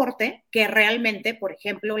le importe que realmente, por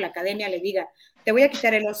ejemplo, la academia le diga, te voy a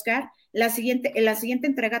quitar el Óscar, en la siguiente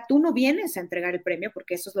entrega tú no vienes a entregar el premio,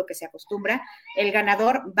 porque eso es lo que se acostumbra, el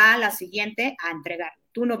ganador va a la siguiente a entregar,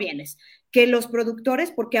 tú no vienes. Que los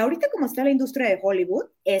productores, porque ahorita como está la industria de Hollywood,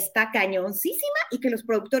 está cañoncísima, y que los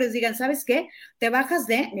productores digan, ¿sabes qué? Te bajas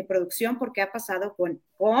de mi producción porque ha pasado con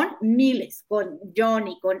miles, con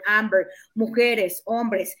Johnny, con Amber, mujeres,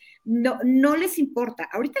 hombres, no les importa.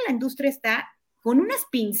 Ahorita la industria está con unas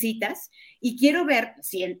pincitas y quiero ver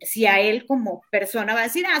si a él como persona va a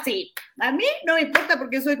decir, sí, a mí no me importa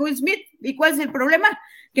porque soy Will Smith, ¿y cuál es el problema?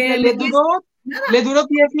 Que le duró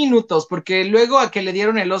 10 minutos, porque luego a que le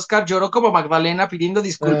dieron el Óscar lloró como Magdalena pidiendo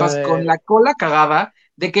disculpas con la cola cagada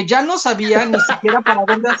de que ya no sabía ni siquiera para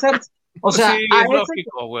dónde hacerse. O sea, sí, es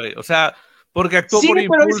lógico, güey. O sea, porque actuó por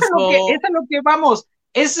impulso. Sí, pero es a lo que vamos.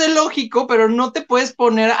 Es lógico, pero no te puedes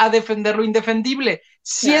poner a defender lo indefendible.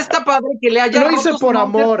 Sí está padre que le haya roto. Lo hice por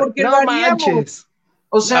amor, no manches.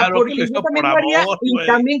 O sea, porque yo también lo haría, y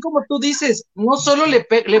también como tú dices, no solo le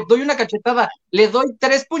doy una cachetada, le doy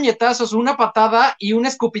 3 puñetazos, una patada y un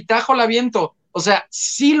escupitajo la aviento. O sea,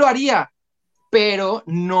 sí lo haría, pero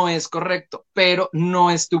no es correcto, pero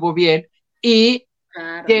no estuvo bien, y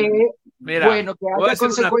bueno, que haya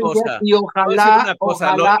consecuencias, y ojalá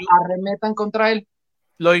arremetan contra él.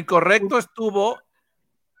 Lo incorrecto estuvo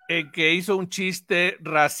en que hizo un chiste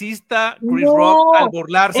racista Chris Rock al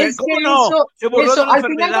burlarse. ¿Cómo no? Se burló de la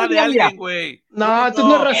enfermedad de alguien, güey. No, esto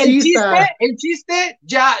no es racista. El chiste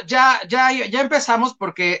ya empezamos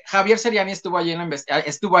porque Javier Seriani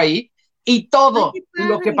estuvo ahí y todo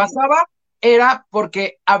lo que pasaba era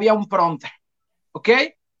porque había un prompter, ¿ok?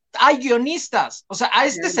 Hay guionistas, o sea, a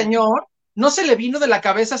este señor no se le vino de la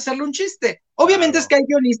cabeza hacerle un chiste. Obviamente es que hay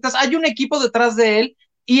guionistas, hay un equipo detrás de él,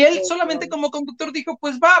 y él solamente como conductor dijo,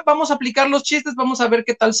 pues vamos a aplicar los chistes, vamos a ver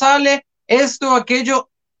qué tal sale, esto,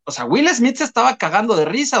 aquello. O sea, Will Smith se estaba cagando de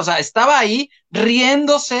risa, o sea, estaba ahí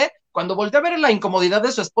riéndose. Cuando volteó a ver la incomodidad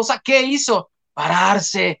de su esposa, ¿qué hizo?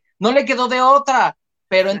 Pararse, no le quedó de otra.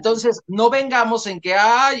 Pero entonces no vengamos en que,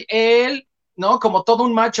 él, ¿no? Como todo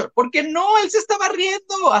un macho, porque no, él se estaba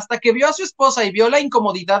riendo, hasta que vio a su esposa y vio la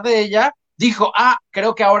incomodidad de ella, dijo,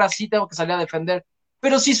 creo que ahora sí tengo que salir a defender.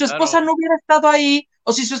 Pero si su esposa no hubiera estado ahí,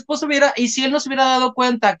 o si su esposo y si él no se hubiera dado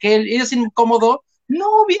cuenta que él es incómodo,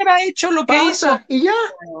 no hubiera hecho lo que hizo. Y ya.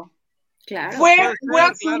 Claro. Fue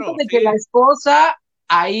asunto de que la esposa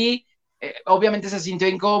ahí obviamente se sintió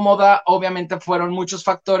incómoda, obviamente fueron muchos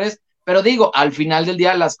factores, pero digo, al final del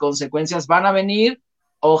día las consecuencias van a venir,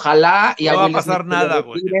 ojalá y no a va a Will pasar Smith nada,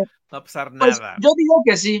 güey. No va a pasar pues nada. yo digo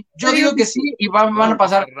que sí, y van a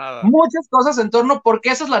pasar muchas cosas en torno, porque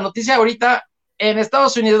esa es la noticia ahorita en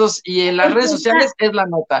Estados Unidos y en las redes sociales, es la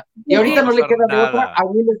nota. Y ahorita no le queda de otra a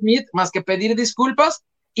Will Smith más que pedir disculpas,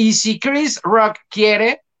 y si Chris Rock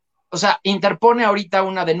quiere, o sea, interpone ahorita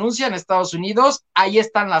una denuncia en Estados Unidos, ahí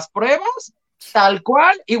están las pruebas, tal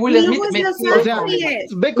cual, y Will Smith o sea,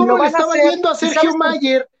 ve cómo le estaba yendo a Sergio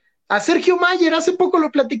Mayer. A Sergio Mayer, hace poco lo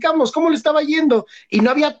platicamos, cómo le estaba yendo, y no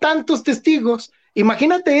había tantos testigos.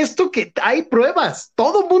 Imagínate esto, que hay pruebas,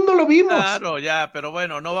 todo el mundo lo vimos. Claro, ya, pero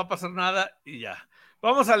bueno, no va a pasar nada y ya.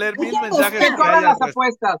 Vamos a leer 1000 mensajes. Que corran las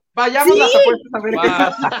apuestas, vayamos las apuestas a ver.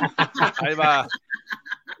 Ahí va.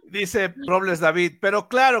 Dice Robles David, pero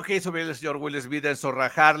claro que hizo bien el señor Will Smith en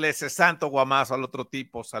zorrajarle ese santo guamazo al otro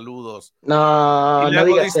tipo, saludos. No, y luego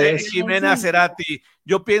no digas dice eso. Jimena Cerati,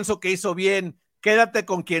 yo pienso que hizo bien, quédate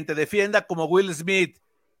con quien te defienda como Will Smith,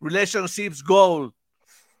 relationships goal.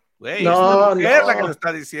 Güey, es una mujer la que lo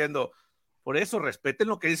está diciendo. Por eso, respeten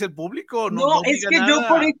lo que dice el público. No es que yo,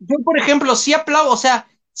 por ejemplo, sí aplaudo, o sea,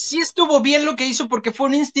 sí estuvo bien lo que hizo porque fue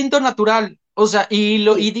un instinto natural, o sea,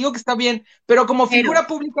 y digo que está bien, pero como figura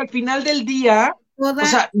pública al final del día, o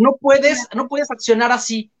sea, no puedes accionar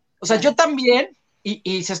así. O sea, yo también,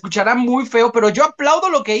 y se escuchará muy feo, pero yo aplaudo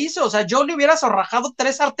lo que hizo, o sea, yo le hubiera zorrajado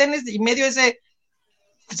 3 sartenes y medio a ese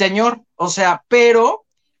señor, o sea, pero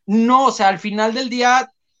no, o sea, al final del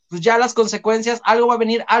día, pues ya las consecuencias, algo va a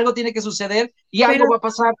venir, algo tiene que suceder y algo va a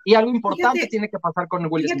pasar y algo importante tiene que pasar con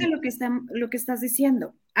Will Smith. Fíjate lo que estás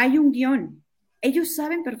diciendo, hay un guión. Ellos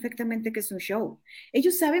saben perfectamente que es un show.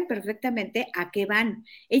 Ellos saben perfectamente a qué van.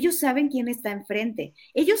 Ellos saben quién está enfrente.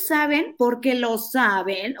 Ellos saben, porque lo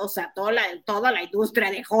saben, o sea, toda la industria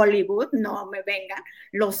de Hollywood, no me vengan,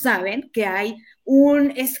 lo saben que hay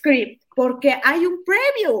un script, porque hay un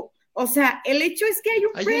preview. O sea, el hecho es que hay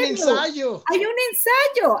un preview. Hay un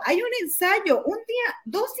ensayo.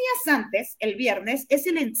 2 días antes, el viernes, es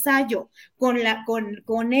el ensayo con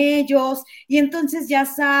ellos, y entonces ya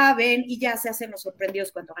saben y ya se hacen los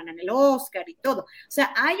sorprendidos cuando ganan el Óscar y todo. O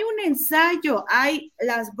sea, hay un ensayo,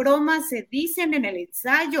 las bromas se dicen en el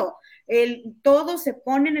ensayo, todo se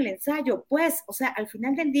pone en el ensayo, pues, o sea, al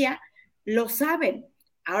final del día lo saben.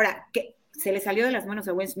 Ahora, ¿qué? ¿Se le salió de las manos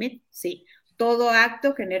a Will Smith? Sí. ¿Todo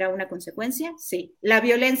acto genera una consecuencia? Sí. ¿La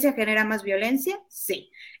violencia genera más violencia?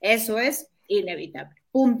 Sí. Eso es inevitable.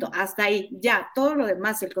 Punto. Hasta ahí. Ya. Todo lo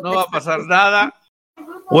demás. El contexto. No va a pasar nada.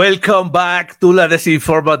 Welcome back to la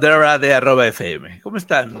desinformadera de @FM. ¿Cómo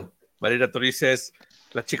están? Valeria Torices,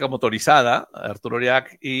 la chica motorizada, Arturo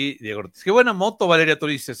Oriac y Diego Ortiz. Qué buena moto, Valeria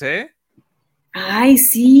Torices, ¿eh? Ay,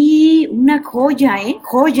 sí. Una joya, ¿eh?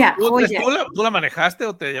 Joya. ¿Tú la manejaste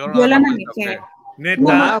o te llevaron Yo la manejé.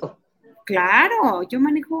 ¿Neta? No, claro, yo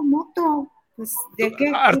manejo moto. Pues, ¿de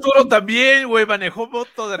qué? Arturo también, güey, manejó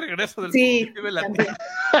moto de regreso del... Sí, también.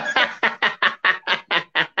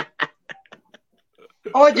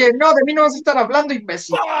 Oye, no, de mí no vas a estar hablando,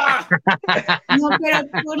 imbécil. No, pero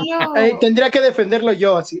Arturo. Tendría que defenderlo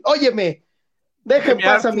yo así. Óyeme, dejen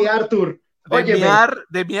paz a mi Artur. Óyeme.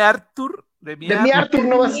 De mi Artur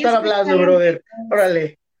no vas a estar hablando, brother.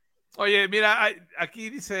 Órale. Oye, mira, aquí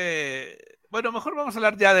dice... Bueno, mejor vamos a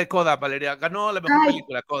hablar ya de Coda, Valeria. Ganó la mejor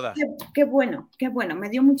película, Coda. Qué bueno. Me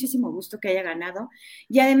dio muchísimo gusto que haya ganado.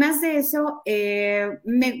 Y además de eso, me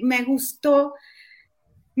gustaron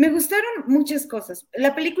muchas cosas.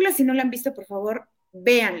 La película, si no la han visto, por favor,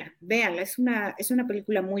 véanla. Es una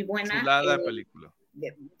película muy buena. Chulada película.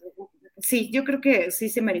 Sí, yo creo que sí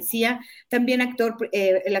se merecía. También el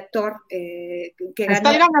actor que ganó.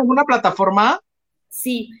 ¿Está en alguna plataforma?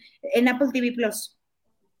 Sí, en Apple TV Plus.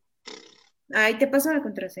 Ay, te paso la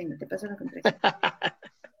contraseña.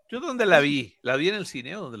 ¿Yo dónde la vi? ¿La vi en el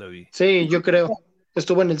cine o dónde la vi? Sí, yo creo.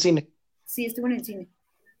 Estuvo en el cine. Sí, estuvo en el cine.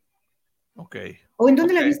 Ok. ¿O en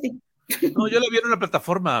dónde la viste? No, yo la vi en una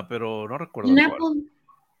plataforma, pero no recuerdo. ¿En Apple?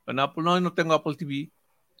 En Apple, no tengo Apple TV.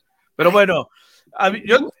 Pero bueno,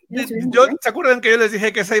 ¿se acuerdan que yo les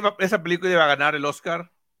dije que esa película iba a ganar el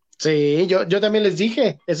Óscar? Sí, yo también les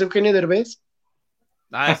dije. Es Eugenio Derbez.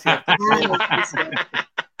 Es cierto.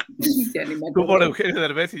 Tú por Eugenio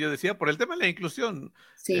Derbez y yo decía por el tema de la inclusión.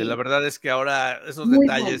 Sí. La verdad es que ahora esos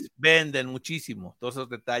detalles venden muchísimo. Todos esos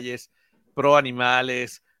detalles pro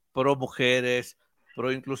animales, pro mujeres,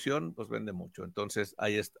 pro inclusión, pues vende mucho. Entonces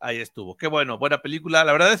ahí estuvo. Qué bueno, buena película.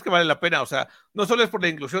 La verdad es que vale la pena. O sea, no solo es por la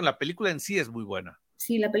inclusión, la película en sí es muy buena.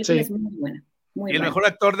 Sí, la película es muy buena. Y el mejor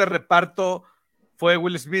actor de reparto fue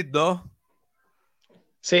Will Smith, ¿no?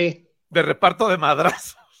 Sí. De reparto de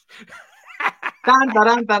madrazos. Ya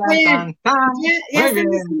están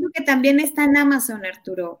diciendo que también está en Amazon,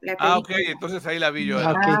 Arturo. Ok, entonces ahí la vi yo.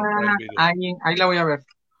 Ahí la voy a ver.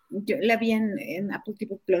 Yo la vi en Apple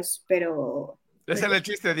TV Plus, pero... Ese es el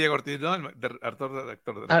chiste de Diego Ortiz, ¿no?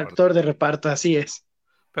 Actor de reparto, así es.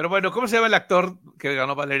 Pero bueno, ¿cómo se llama el actor que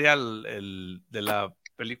ganó Valeria de la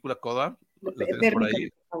película Coda? Por favor.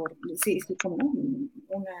 Sí, como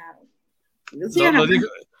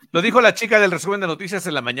lo dijo la chica del resumen de noticias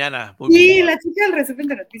en la mañana. La chica del resumen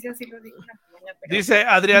de noticias sí lo dijo en la mañana. Pero... Dice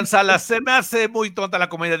Adrián Salas, se me hace muy tonta la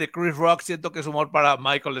comedia de Chris Rock, siento que es humor para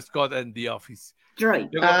Michael Scott en The Office.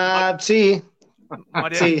 Sí.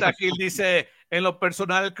 Marianita Gil dice, en lo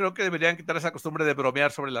personal creo que deberían quitar esa costumbre de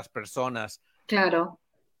bromear sobre las personas. Claro,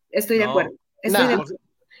 estoy de acuerdo.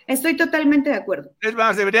 Estoy totalmente de acuerdo. Es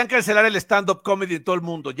más, deberían cancelar el stand-up comedy de todo el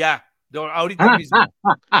mundo, ya, ahorita mismo.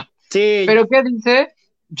 Sí. ¿Pero qué dice?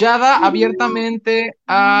 Yada abiertamente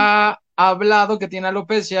ha hablado que tiene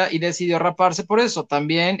alopecia y decidió raparse por eso.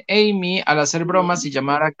 También Amy, al hacer bromas y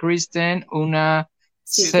llamar a Kristen una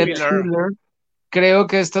set killer, creo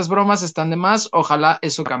que estas bromas están de más. Ojalá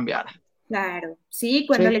eso cambiara. Claro, sí,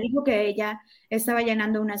 cuando le dijo que ella estaba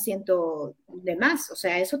llenando un asiento de más, o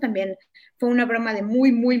sea, eso también fue una broma de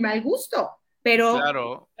muy, muy mal gusto,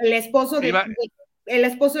 pero el esposo de Chris, el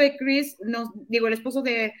esposo de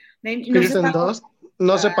Kristen Dunst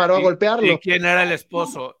no se paró a golpearlo. ¿Y quién era el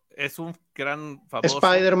esposo? Es un gran famoso.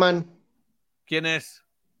 Spider-Man. ¿Quién es?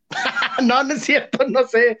 No es cierto, no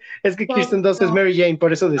sé. Es que Kristen Dunst es Mary Jane,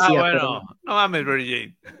 por eso decía. Bueno, no mames, Mary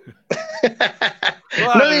Jane.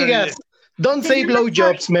 No digas. Don't say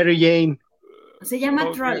blowjobs, Mary Jane. Se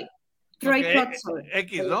llama Troy. Troy Kotsur.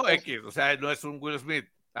 X, ¿no? X, o sea, no es un Will Smith.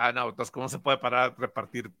 No, entonces, ¿cómo se puede parar a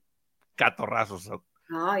repartir catorrazos?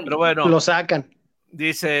 Pero bueno. Lo sacan.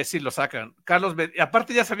 Dice, sí, lo sacan. Carlos,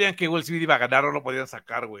 aparte ya sabían que Will Smith iba a ganar, no lo podían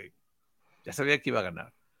sacar, güey. Ya sabían que iba a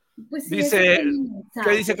ganar. Pues sí, dice, ¿qué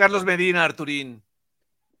dice Carlos Medina, Arturín?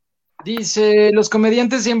 Dice, los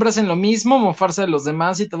comediantes siempre hacen lo mismo, mofarse de los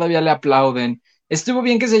demás y todavía le aplauden. Estuvo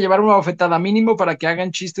bien que se llevara una bofetada mínimo para que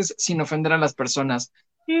hagan chistes sin ofender a las personas.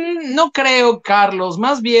 No creo, Carlos.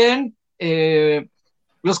 Más bien,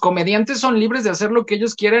 los comediantes son libres de hacer lo que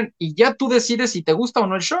ellos quieren y ya tú decides si te gusta o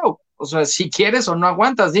no el show. O sea, si quieres o no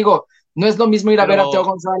aguantas. Digo, no es lo mismo ir a ver a Teo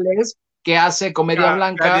González, que hace comedia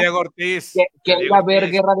blanca, Diego Ortiz, que ir a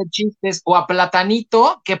ver Guerra de Chistes, o a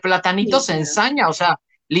Platanito, que Platanito se ensaña. O sea,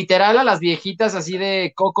 literal a las viejitas así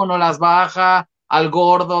de Coco no las baja, al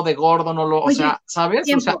gordo, de gordo no lo, o sea,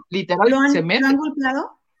 ¿sabes? O sea, literal se mete. ¿Lo han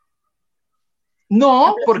golpeado?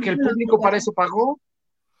 No, porque el público para eso pagó.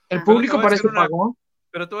 El público para eso pagó.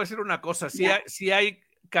 Pero te voy a decir una cosa, sí hay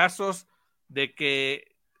casos de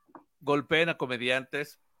que golpeen a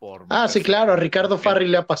comediantes por... sí, claro, a Ricardo Farri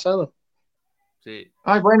le ha pasado. Sí.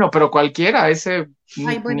 Ay, bueno, pero cualquiera, ese...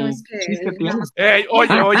 bueno, es que...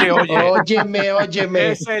 Óyeme.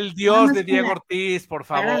 Es el dios de Diego Ortiz, por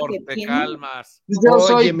favor, te calmas. Yo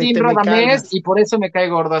soy Tim Radamés y por eso me cae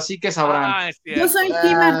gordo, así que sabrán. Yo soy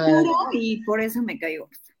Tim Arturo y por eso me cae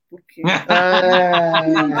gordo. Porque...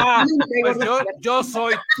 pues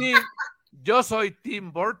yo soy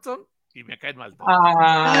Tim Burton y me cae mal todo.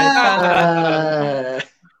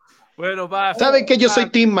 Bueno, va. ¿Saben que yo soy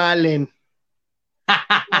Tim Allen?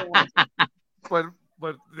 Pues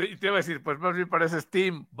te iba a decir, pues más bien pareces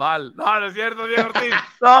Tim Val. No es cierto, Diego Ortiz.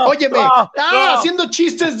 No, óyeme, haciendo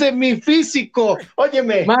chistes de mi físico.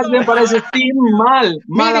 Óyeme. Más bien pareces Tim mal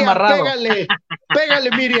Miriam, amarrado.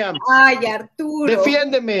 Pégale, Miriam. Ay, Arturo.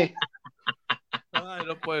 Defiéndeme. Ay,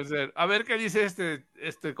 no puede ser. A ver qué dice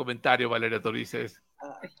este comentario, Valeria Torices.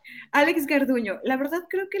 Alex Garduño, la verdad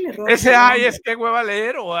creo que el error... es que hueva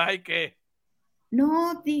leer o hay que...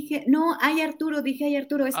 No, hay Arturo, es que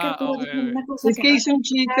Arturo dijo una cosa. Es que hice un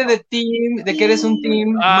chiste de Tim, de que eres un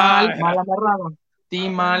Tim mal amarrado.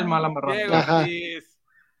 Tim mal amarrado.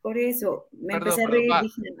 Por eso, me empecé a reír.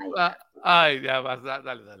 Ya vas,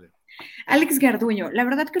 dale. Alex Garduño, la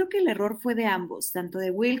verdad creo que el error fue de ambos, tanto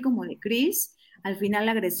de Will como de Chris. Al final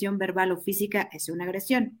la agresión verbal o física es una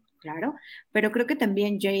agresión, claro, pero creo que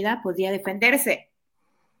también Jada podía defenderse.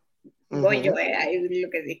 Voy yo, lo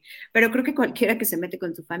que dije. Pero creo que cualquiera que se mete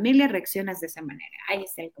con su familia reaccionas de esa manera. Ahí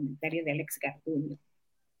está el comentario de Alex Garduño.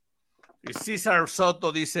 Y César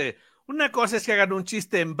Soto dice, una cosa es que hagan un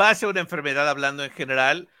chiste en base a una enfermedad hablando en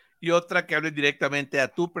general y otra que hablen directamente a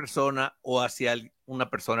tu persona o hacia una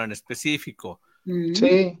persona en específico.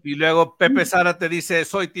 Sí. Y luego Pepe Sara te dice,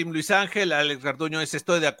 soy Tim Luis Ángel. Alex Garduño dice,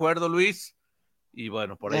 estoy de acuerdo, Luis. Y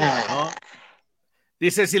bueno, por ahí, ¿no?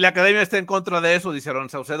 Dice, si la academia está en contra de eso, dice Ron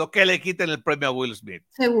Saucedo, que le quiten el premio a Will Smith.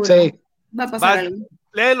 Seguro. Sí. Va a pasar algo.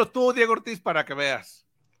 Léelo tú, Diego Ortiz, para que veas.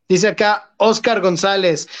 Dice acá Óscar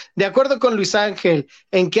González, de acuerdo con Luis Ángel,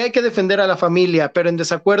 en que hay que defender a la familia, pero en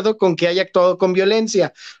desacuerdo con que haya actuado con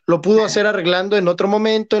violencia. Lo pudo hacer arreglando en otro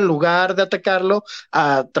momento, en lugar de atacarlo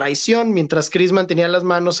a traición, mientras Chris mantenía las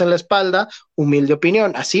manos en la espalda. Humilde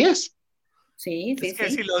opinión. Así es. Sí. Es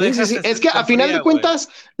que si lo dejas Es que a final de cuentas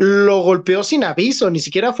lo golpeó sin aviso, ni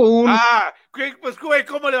siquiera fue un... Pues güey,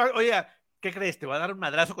 ¿cómo le va? Oye, ¿qué crees? Te va a dar un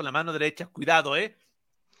madrazo con la mano derecha, cuidado,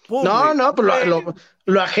 ¡Pum, no, pues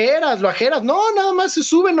lo ajeras, no, nada más se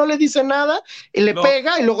sube, no le dice nada, y le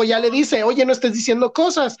pega, y luego ya le dice, oye, no estés diciendo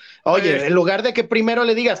cosas, oye, en lugar de que primero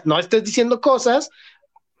le digas, no estés diciendo cosas,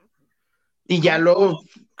 y ya luego...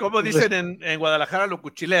 Como dicen en Guadalajara, lo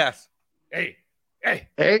cuchileas. ¡Ey!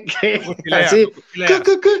 Así,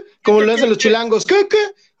 como lo hacen los chilangos,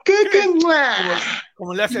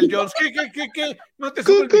 como le hace el Jones, ¿qué? No te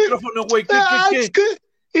sube el micrófono, güey, ¿qué?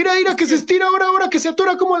 Mira, que se estira ahora, que se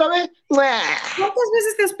atora, ¿cómo la ve? ¿Cuántas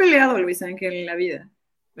veces te has peleado, Luis Ángel, en la vida?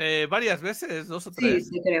 Varias veces, 2 o 3.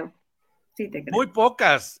 Sí, te creo. Muy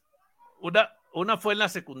pocas. Una fue en la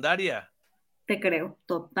secundaria. Te creo,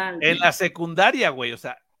 total. En la secundaria, güey, o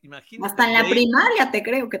sea, imagínate. Hasta en la primaria te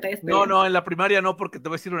creo que te hayas peleado. No, en la primaria no, porque te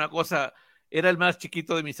voy a decir una cosa. Era el más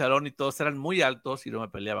chiquito de mi salón y todos eran muy altos y no me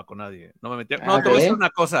peleaba con nadie. No me metía. No, te voy a decir una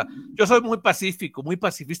cosa. Yo soy muy pacífico, muy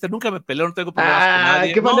pacifista. Nunca me peleo, no tengo problemas con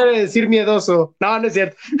nadie. ¿Qué manera de decir miedoso? No es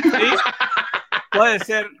cierto. ¿Sí? Puede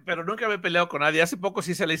ser, pero nunca me he peleado con nadie. Hace poco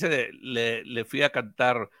sí se le hice le fui a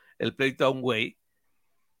cantar el pleito a un güey,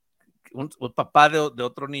 un papá de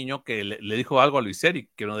otro niño que le dijo algo a Luis Eric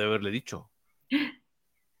que no debe haberle dicho.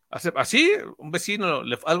 Así, un vecino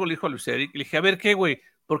algo le dijo a Luis Eric y le dije, a ver, ¿qué, güey?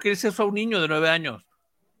 ¿Por qué dices eso a un niño de 9 años?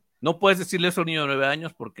 No puedes decirle eso a un niño de 9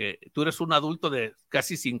 años porque tú eres un adulto de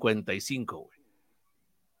casi 55, güey.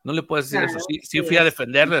 No le puedes decir eso. Sí, fui a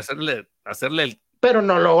defenderle, hacerle el... Pero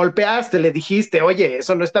no lo golpeaste, le dijiste, oye,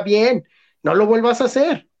 eso no está bien, no lo vuelvas a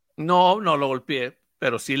hacer. No lo golpeé,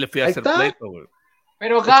 pero sí le fui a hacer pleito, güey.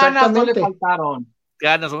 Pero ganas no le faltaron.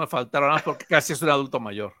 Ganas no me faltaron, nada más porque casi es un adulto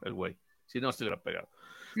mayor, el güey. Si no, se le hubiera pegado.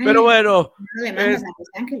 Pero bueno.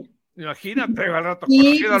 Imagínate, al rato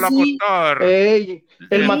conocido la contar. El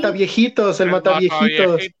mataviejitos.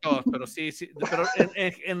 Pero sí. Pero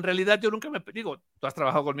en realidad yo nunca me... Digo, tú has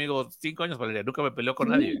trabajado conmigo 5 años, Valeria. Nunca me peleó con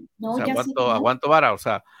nadie. No, o sea, aguanto vara. O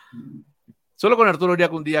sea, solo con Arturo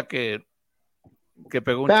Uriaga un día que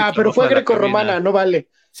pegó un chico. Pero fue grecorromana, no vale.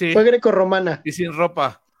 Sí. Fue grecorromana. Y sin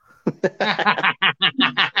ropa.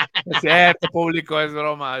 Es cierto, público, es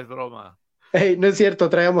broma. No es cierto,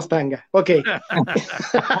 traíamos tanga. Ok.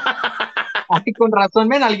 Ay, con razón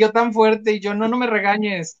me nalgueó tan fuerte y yo, no me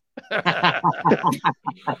regañes.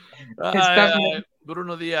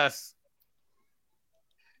 Bruno Díaz.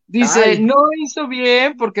 Dice, no hizo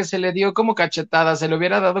bien porque se le dio como cachetada, se le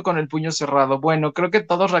hubiera dado con el puño cerrado. Bueno, creo que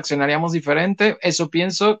todos reaccionaríamos diferente, eso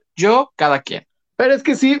pienso yo, cada quien. Pero es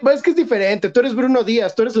que sí, es que es diferente, tú eres Bruno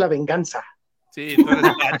Díaz, tú eres la venganza. Sí, tú eres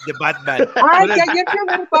de Batman. Ay, que ayer fui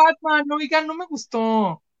a ver Batman, oiga, no me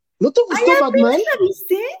gustó. ¿No te gustó Batman? ¿Apenas la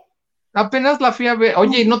viste? Apenas la fui a ver.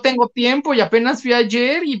 Oye, no tengo tiempo y apenas fui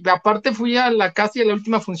ayer y aparte fui a casi a la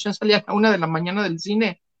última función, salía a la 1 de la mañana del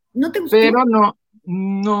cine. ¿No te gustó? Pero no.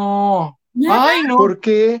 Ay, no. ¿Por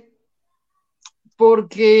qué?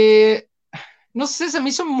 Porque, no sé, se me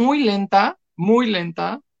hizo muy lenta.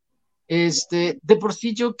 De por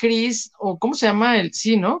sí yo, Chris, o ¿cómo se llama él?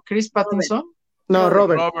 Sí, ¿no? Chris Pattinson. No,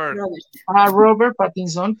 Robert. Robert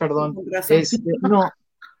Pattinson, perdón. No.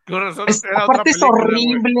 Aparte es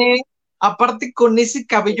horrible. Aparte con ese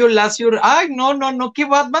cabello lacio. Ay, no, qué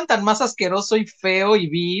Batman tan más asqueroso y feo y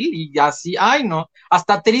vil y así. Ay, no.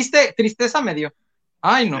 Hasta tristeza me dio.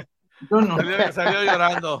 Ay, no. Yo no. Salió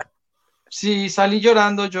llorando. Sí, salí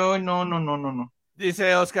llorando yo. No.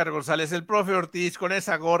 Dice Óscar González, el profe Ortiz con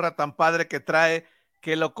esa gorra tan padre que trae,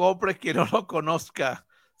 que lo compre quien no lo conozca.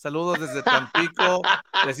 Saludos desde Tampico,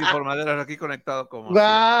 desinformaderos aquí conectado como.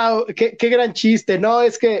 ¡Wow! Qué gran chiste. No,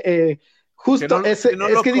 es que justo que no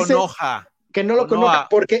lo conoja. Que no lo conozca,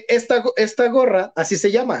 porque esta gorra, así se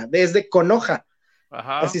llama, es de Konoha.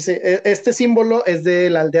 Ajá. Este símbolo es de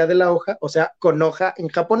la aldea de la hoja, o sea, Konoha en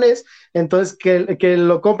japonés. Entonces, que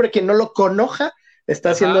lo compre quien no lo conoja, está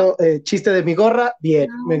haciendo chiste de mi gorra. Bien,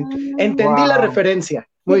 entendí la referencia.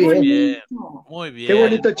 Muy bien. Muy bien. Qué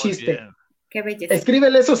bonito chiste. Bien. Qué belleza.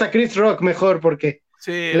 Escríbele esos a Chris Rock mejor, porque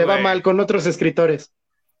le va mal con otros escritores.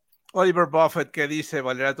 Oliver Buffett, ¿qué dice?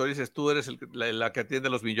 Valeria, tú dices, tú eres la que atiende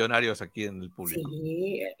a los millonarios aquí en el público.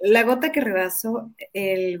 Sí, la gota que rebasó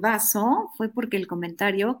el vaso fue porque el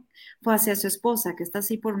comentario fue hacia su esposa, que está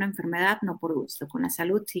así por una enfermedad, no por gusto. Con la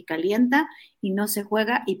salud sí calienta y no se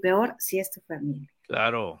juega, y peor si es tu familia.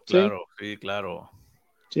 Claro.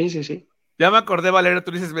 Sí. Ya me acordé, Valeria,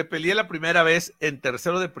 tú dices, me peleé la primera vez en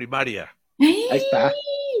tercero de primaria. Ahí está.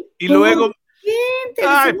 Y luego,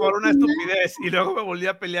 Ay, por una estupidez. Y luego me volví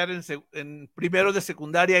a pelear en primero de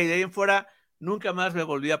secundaria y de ahí en fuera nunca más me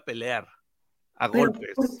volví a pelear a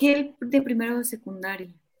golpes. ¿Por qué el de primero de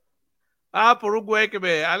secundaria? Por un güey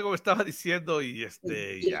que algo me estaba diciendo y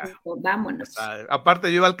ya. Vámonos. O sea, aparte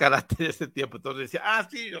yo iba al karate de ese tiempo, entonces decía,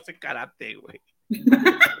 sí, yo sé karate, güey.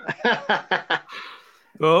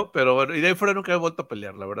 No, pero bueno, y de ahí fuera nunca he vuelto a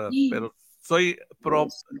pelear, la verdad. Sí. Pero soy pro,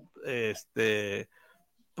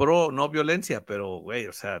 pro no violencia, pero güey,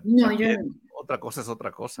 o sea, no, yo no. Otra cosa es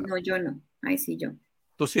otra cosa. No, yo no. Ay, sí, yo.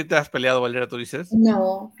 ¿Tú sí te has peleado, Valeria, tú dices?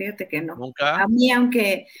 No, fíjate que no. ¿Nunca? A mí,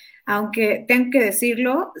 aunque tengo que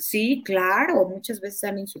decirlo, sí, claro, muchas veces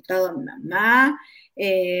han insultado a mi mamá,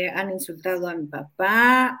 han insultado a mi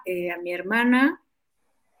papá, a mi hermana,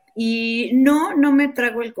 y no me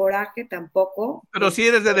trago el coraje tampoco. Pero sí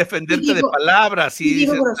eres de defenderte de palabras, sí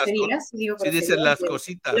digo groserías, sí dices las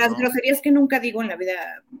cositas. Las groserías que nunca digo en la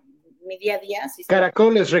vida, mi día a día. Sí,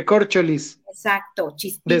 caracoles, recorcholis. Exacto,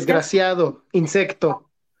 chispitas. Desgraciado, insecto.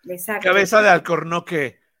 Exacto. Cabeza de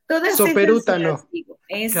alcornoque. Todas soperútano.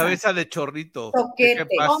 Cabeza de chorrito. Soquete.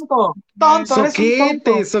 Tonto.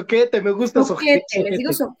 Soquete, me gusta soquete. Les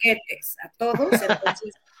digo soquetes a todos,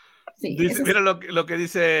 entonces. Sí, dice, mira lo que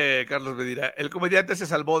dice Carlos Medina. El comediante se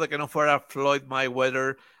salvó de que no fuera Floyd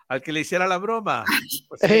Mayweather al que le hiciera la broma.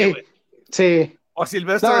 Pues sí. O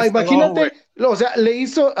Silvestre. No, imagínate, o sea, le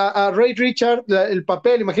hizo a Ray Richard el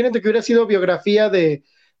papel. Imagínate que hubiera sido biografía de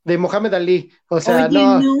Mohamed Ali. O sea, oye,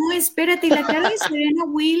 no, espérate, la cara de Serena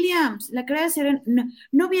Williams,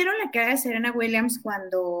 ¿no vieron la cara de Serena Williams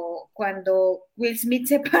cuando Will Smith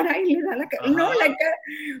se para y le da la cara? No, la cara,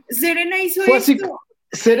 Serena hizo fue esto. Así,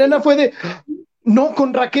 Serena fue de, no,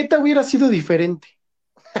 con raqueta hubiera sido diferente.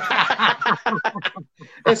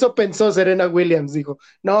 Eso pensó Serena Williams, dijo,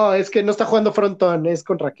 no, es que no está jugando frontón, es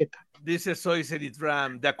con raqueta. Dice Soy Zenith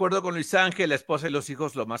Ram, de acuerdo con Luis Ángel, la esposa y los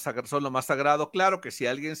hijos son lo más sagrado. Claro que si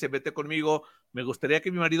alguien se mete conmigo, me gustaría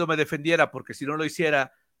que mi marido me defendiera, porque si no lo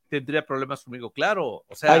hiciera, tendría problemas conmigo, claro.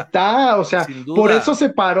 O sea, ahí está, o sea, por eso se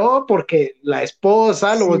paró, porque la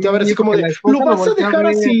esposa lo volteó a ver así como de, ¿lo vas a dejar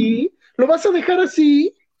así? ¿Lo vas a dejar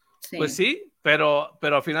así? Sí. Pues sí, pero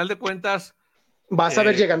a final de cuentas vas a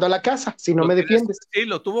ver llegando a la casa, si no me defiendes. Sí,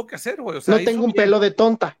 lo tuvo que hacer, güey. O sea, no tengo un pelo de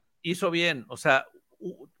tonta. Hizo bien, o sea,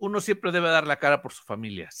 uno siempre debe dar la cara por su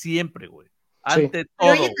familia, siempre, güey. Ante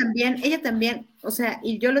todo. Pero ella también, o sea,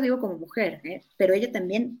 y yo lo digo como mujer, pero ella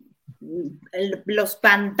también, los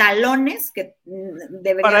pantalones que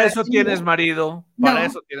debería. Para eso tienes marido,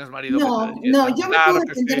 eso tienes marido. No, yo me puedo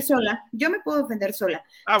defender sola,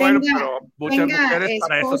 bueno, pero muchas mujeres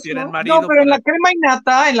para eso tienen marido. No, pero en la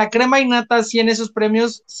crema y nata, sí, en esos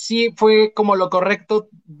premios, sí fue como lo correcto,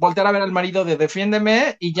 voltear a ver al marido de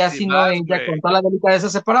defiéndeme, y ya si no, ella con toda la delicadeza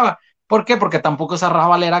se paraba. ¿Por qué? Porque tampoco es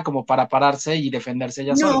arrabalera como para pararse y defenderse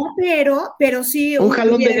ella sola. No, pero sí. Un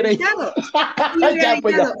jalón de Grey.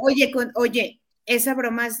 Oye, esa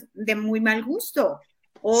broma es de muy mal gusto.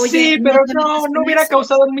 Oye, sí, pero no hubiera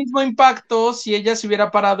causado el mismo impacto si ella se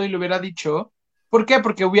hubiera parado y lo hubiera dicho. ¿Por qué?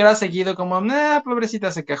 Porque hubiera seguido como,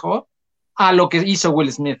 pobrecita se quejó, a lo que hizo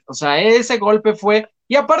Will Smith. O sea, ese golpe fue...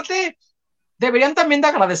 Y aparte, deberían también de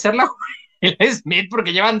agradecerle a Will Smith,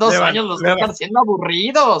 porque llevan 2 años los Oscar siendo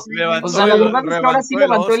aburridos. O sea, la verdad es que ahora sí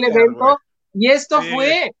levantó el evento, güey. Y esto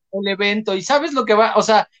fue el evento. Y ¿sabes lo que va? O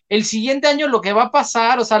sea, el siguiente año lo que va a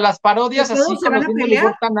pasar, o sea, las parodias así como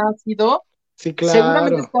haciendo tan ácido. Sí, claro.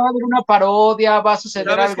 Seguramente va a haber una parodia, va a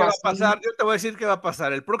suceder algo qué va así. A pasar? Yo te voy a decir qué va a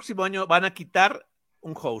pasar. El próximo año van a quitar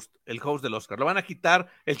un host, el host del Oscar. Lo van a quitar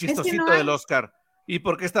el chistosito del Oscar. ¿Y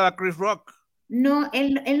por qué estaba Chris Rock? No,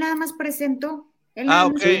 él nada más presentó.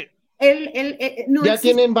 Ok. No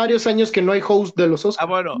tienen varios años que no hay host de los Oscars.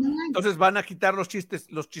 Bueno, entonces van a quitar los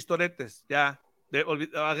chistoretes, ya.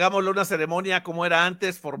 Hagámosle una ceremonia como era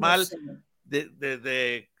antes, formal,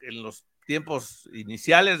 en los tiempos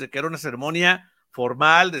iniciales, de que era una ceremonia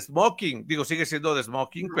formal de smoking. Digo, sigue siendo de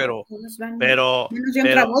smoking, pero John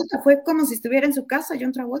Travolta, fue como si estuviera en su casa,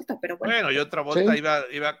 John Travolta, pero bueno. Bueno, John Travolta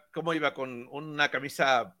iba con una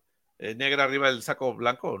camisa negra arriba del saco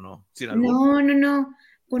blanco, ¿o no? Sin albur. No.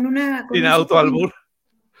 Sin autoalbur.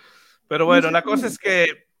 Pero bueno, la cosa es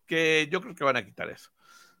que yo creo que van a quitar eso.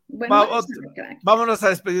 Bueno, vámonos a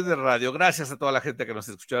despedir de radio. Gracias a toda la gente que nos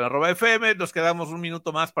escuchó en @FM. Nos quedamos un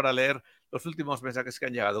minuto más para leer los últimos mensajes que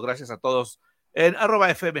han llegado. Gracias a todos en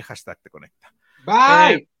 @FM, #te conecta.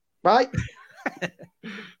 Bye. Bye.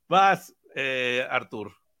 Vas,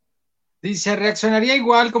 Artur. Dice, reaccionaría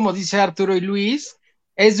igual como dice Arturo y Luis.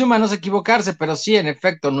 Es de humanos equivocarse, pero sí, en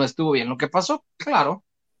efecto, no estuvo bien lo que pasó, claro.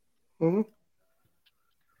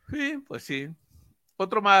 Sí, pues sí.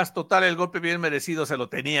 Otro más, total, el golpe bien merecido se lo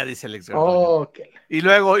tenía, dice el ex. Okay. Y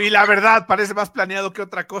luego, y la verdad, parece más planeado que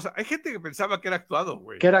otra cosa. Hay gente que pensaba que era actuado,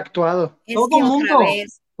 güey. Que era actuado. Todo el mundo.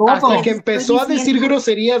 Hasta que empezó a decir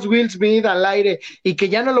groserías Will Smith al aire y que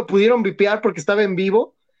ya no lo pudieron vipear porque estaba en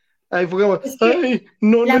vivo. Ahí fue como, ay,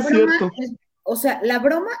 no es cierto. O sea,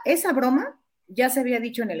 esa broma ya se había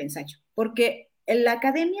dicho en el ensayo, porque la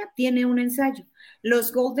academia tiene un ensayo,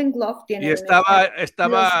 los Golden Globe tienen un ensayo. ¿Y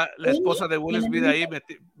estaba la esposa de Will Smith ahí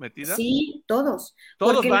metida? Sí, todos.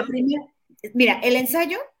 ¿Todos van? Mira, el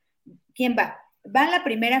ensayo, ¿quién va? Va en la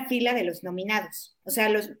primera fila de los nominados, o sea,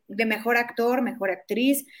 los de mejor actor, mejor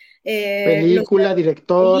actriz, película,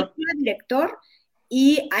 director,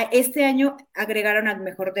 y este año agregaron al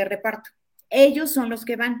mejor de reparto. Ellos son los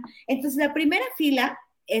que van. Entonces, la primera fila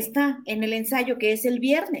está en el ensayo, que es el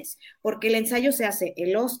viernes, porque el ensayo se hace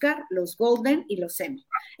el Óscar, los Golden y los Emmy.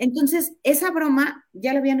 Entonces, esa broma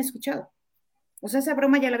ya la habían escuchado.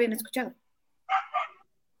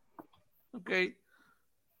 Ok,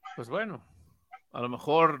 pues bueno. A lo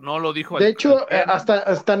mejor no lo dijo. De hecho,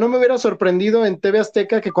 hasta no me hubiera sorprendido en TV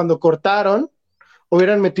Azteca que cuando cortaron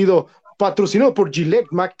hubieran metido patrocinado por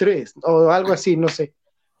Gillette Mac 3 o algo así, no sé.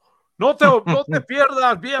 No te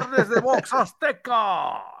pierdas Viernes de Box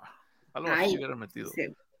Azteca. Algo así hubieran metido.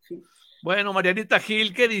 Sí. Bueno, Marianita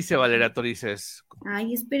Gil, ¿qué dice Valeria Torices?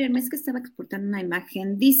 Ay, espérenme, es que estaba exportando una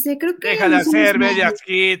imagen. Dice, creo que... Deja de hacer medias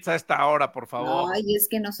hits a esta hora, por favor. Ay, es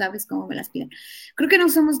que no sabes cómo me las piden. Creo que no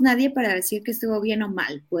somos nadie para decir que estuvo bien o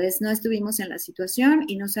mal, pues no estuvimos en la situación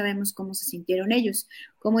y no sabemos cómo se sintieron ellos.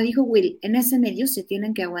 Como dijo Will, en ese medio se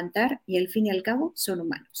tienen que aguantar y al fin y al cabo son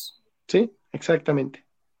humanos. Sí, exactamente.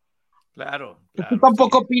 Claro. Tú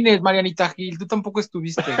tampoco opines, Marianita Gil, tú tampoco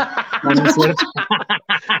estuviste. No es cierto.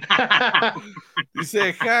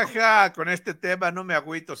 Dice, jaja, con este tema no me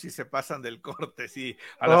agüito si se pasan del corte, sí.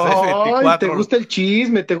 A las 6:24. Te gusta el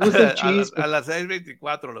chisme. A las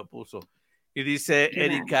 6:24 lo puso. Y dice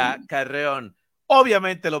Erika Carreón,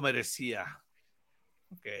 obviamente lo merecía.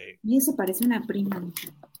 Okay. Y eso parece una prima.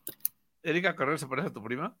 ¿Erika Carreón se parece a tu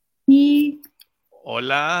prima? Sí.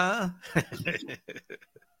 Hola.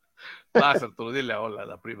 Vas, Arturo, dile hola a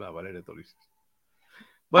la prima Valeria Torices.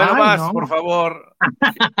 Bueno, por favor.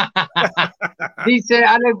 Dice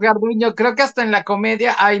Alex Garduño, creo que hasta en la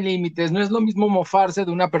comedia hay límites. No es lo mismo mofarse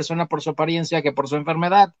de una persona por su apariencia que por su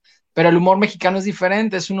enfermedad. Pero el humor mexicano es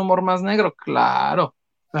diferente, es un humor más negro, claro.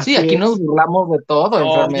 Sí, aquí nos burlamos de todo.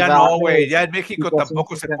 No, ya no, güey. Ya en México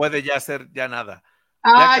tampoco se puede ya hacer ya nada.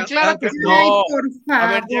 Claro que no. Ay, por favor.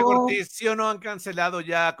 A ver, Diego Ortiz, ¿sí o no han cancelado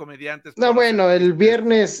ya comediantes? No, bueno, el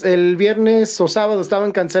viernes o sábado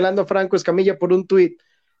estaban cancelando a Franco Escamilla por un tuit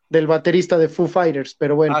del baterista de Foo Fighters,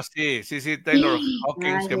 pero bueno. Sí, Taylor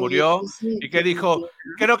Hawkins, que murió, y que dijo,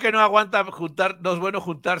 creo que no aguanta no es bueno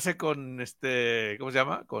juntarse con ¿cómo se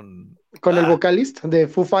llama? Con el vocalista de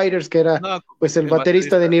Foo Fighters, que era pues el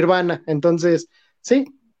baterista de Nirvana, entonces, sí.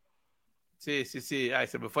 Sí, ay,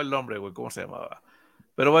 se me fue el nombre, güey, ¿cómo se llamaba?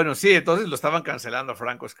 Pero bueno, sí, entonces lo estaban cancelando a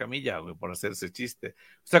Franco Escamilla, güey, por hacer ese chiste.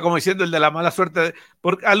 O sea, como diciendo el de la mala suerte,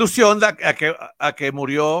 por alusión a que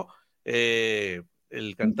murió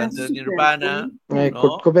el cantante de Nirvana, ¿no?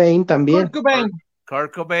 Kurt Cobain también.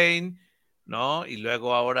 Kurt Cobain, ¿no? Y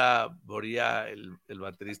luego ahora moría el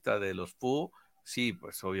baterista de los Foo. Sí,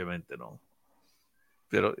 pues obviamente no.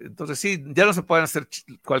 Pero entonces sí, ya no se pueden hacer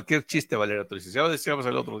cualquier chiste, Valeria Torices. Ya lo decíamos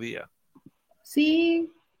el otro día.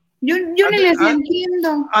 Sí. Yo ni les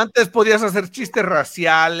entiendo. Antes podías hacer chistes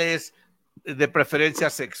raciales, de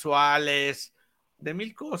preferencias sexuales, de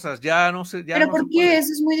mil cosas. Ya no sé. ¿Pero por qué?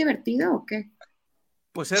 ¿Eso es muy divertido o qué?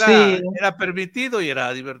 Pues era permitido y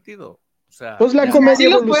era divertido. O sea, pues la comedia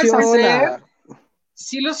evoluciona.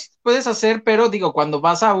 Sí los puedes hacer, pero digo, cuando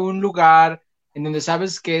vas a un lugar en donde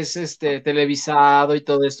sabes que es televisado y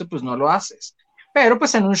todo esto, pues no lo haces. Pero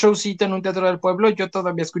pues en un showcito, en un teatro del pueblo, yo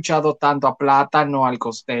todavía he escuchado tanto a Plátano, al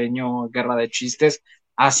Costeño, Guerra de Chistes,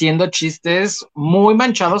 haciendo chistes muy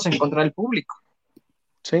manchados en contra del público.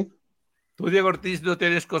 Sí. ¿Tú, Diego Ortiz, no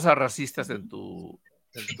tienes cosas racistas en tu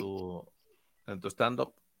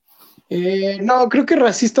stand-up? No, creo que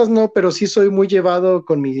racistas no, pero sí soy muy llevado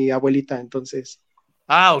con mi abuelita, entonces.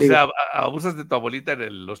 Sea, abusas de tu abuelita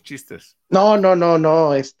en los chistes. No,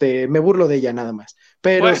 me burlo de ella nada más.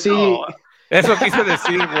 Pero bueno, sí. Eso quise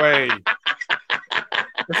decir, güey.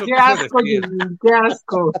 Qué asco, qué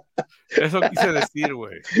asco. Eso quise decir,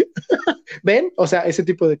 güey. ¿Ven? O sea, ese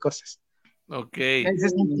tipo de cosas. Ok. Ese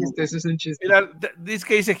es un chiste. Mira, dice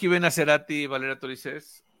que dice Jimena Cerati, Valeria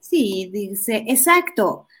Torices. Sí, dice,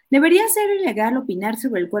 exacto. Debería ser ilegal opinar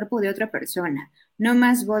sobre el cuerpo de otra persona. No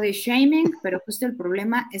más body shaming, pero justo el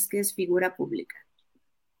problema es que es figura pública.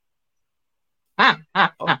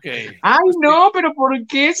 Okay. Ay, no, pero ¿por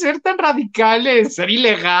qué ser tan radicales? ¿Ser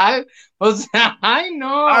ilegal? O sea, ay,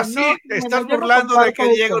 no. Sí, no, te estás bueno, burlando no de que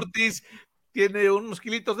Diego eso. Ortiz tiene unos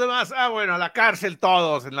kilitos de más. Bueno, a la cárcel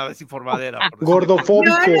todos en la desinformadera.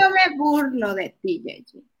 Gordofóbico. Yo no me burlo de ti,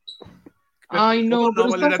 Yeji. Ay, no, pero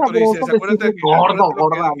Valeria, está sabroso decirle gordo,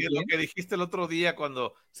 gorda. Lo que dijiste el otro día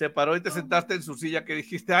cuando se paró y te sentaste en su silla, que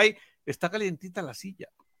dijiste, ay, está calientita la silla.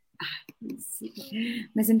 Sí.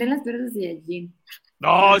 Me senté en las piernas de Yeji.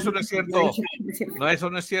 No, eso no es cierto. No, eso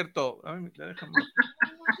no es cierto. Ay, déjame.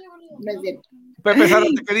 No es cierto. Pepe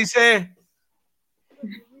Zárate, ¿qué dice?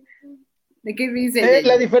 ¿De qué dice?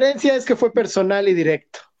 La diferencia es que fue personal y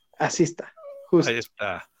directo. Así está. Justo. Ahí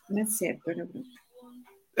está. No es cierto, no.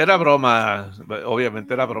 Era broma,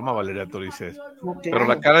 obviamente era broma, Valeria Torices. No, claro. Pero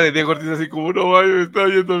la cara de Diego Ortiz así como, no vaya, me está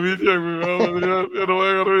yendo Miriam, ya no voy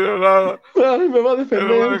a agarrar nada. Ay, me va a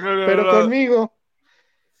defender, pero conmigo.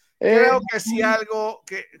 Creo que si algo,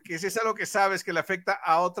 que si es algo que sabes que le afecta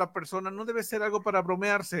a otra persona, no debe ser algo para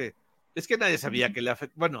bromearse. Es que nadie sabía que le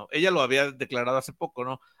afecta. Bueno, ella lo había declarado hace poco,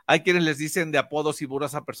 ¿no? Hay quienes les dicen de apodos y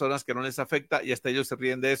burlas a personas que no les afecta y hasta ellos se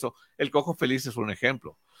ríen de eso. El cojo feliz es un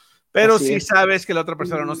ejemplo. Pero si sabes que la otra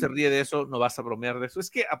persona no se ríe de eso, no vas a bromear de eso. Es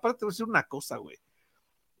que, aparte, te voy a decir una cosa, güey.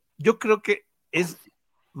 Yo creo que es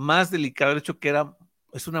más delicado el hecho que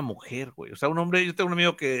es una mujer, güey. O sea, un hombre, yo tengo un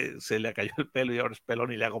amigo que se le cayó el pelo y ahora es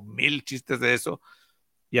pelón y le hago 1000 chistes de eso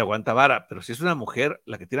y aguanta vara. Pero si es una mujer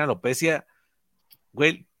la que tiene alopecia,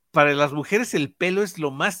 güey, para las mujeres el pelo es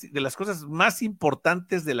de las cosas más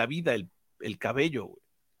importantes de la vida, el cabello, güey.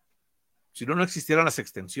 Si no, no existieran las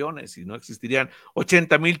extensiones, si no existirían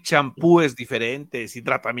 80,000 champúes diferentes y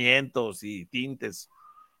tratamientos y tintes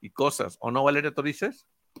y cosas. ¿O no, Valeria Torices?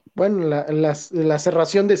 Bueno, la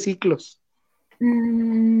cerración de ciclos.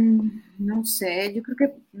 No sé, yo creo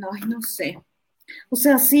que, no sé. O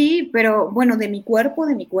sea, sí, pero bueno, de mi cuerpo,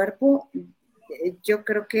 yo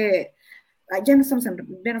creo que ya no estamos en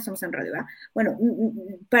radio, ¿verdad? Bueno,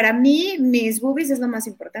 para mí, mis boobies es lo más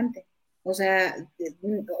importante. O sea,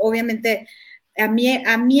 obviamente, a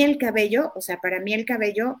mí el cabello, o sea, para mí el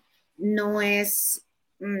cabello no es,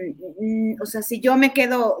 o sea, si yo me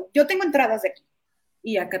quedo, yo tengo entradas de aquí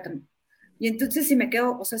y acá también. Y entonces si me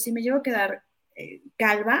quedo, o sea, si me llevo a quedar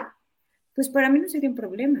calva, pues para mí no sería un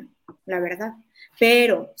problema, la verdad.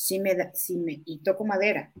 Pero y toco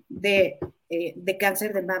madera de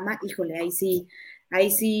cáncer de mama, híjole, ahí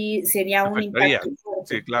sí sería un impacto.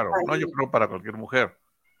 Sí, claro. No, yo creo para cualquier mujer.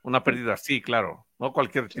 Una pérdida, sí, claro. No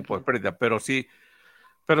cualquier tipo de pérdida, pero sí,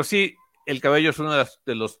 el cabello es uno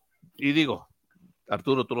de los, y digo,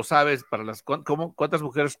 Arturo, tú lo sabes, ¿cuántas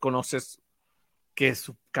mujeres conoces que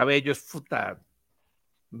su cabello es súper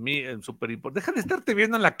importante? Deja de estarte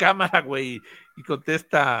viendo en la cámara, güey, y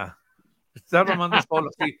contesta. Estás mamando solo,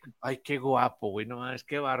 sí. Ay, qué guapo, güey, no mames,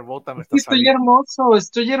 qué barbota me está saliendo.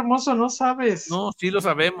 Estoy hermoso, ¿no sabes? No, sí lo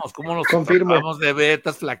sabemos, cómo nos confirmamos de ver,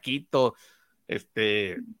 estás flaquito.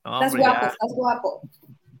 No, estás guapo.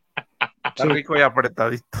 Está rico y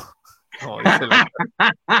apretadito. No, ¿verdad,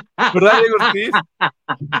 Diego Ortiz?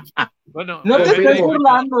 Bueno, no te estoy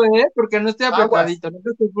burlando, porque no estoy apretadito, no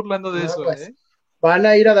te estoy burlando de eso, pues, van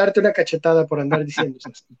a ir a darte una cachetada por andar diciendo eso.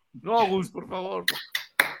 No, Gus, por favor.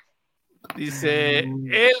 Dice,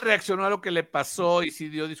 él reaccionó a lo que le pasó y si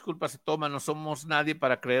dio disculpas se toma, no somos nadie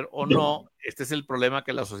para creer o no. Este es el problema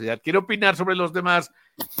que la sociedad quiere opinar sobre los demás.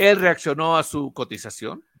 Él reaccionó a su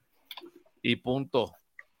cotización y punto.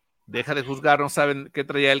 Deja de juzgar, no saben qué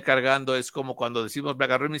traía él cargando. Es como cuando decimos, me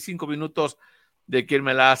agarré mis 5 minutos, de quien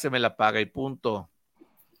me la hace, me la paga y punto.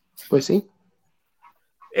 Pues sí.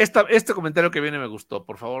 Este comentario que viene me gustó.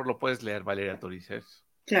 Por favor, lo puedes leer, Valeria Torices.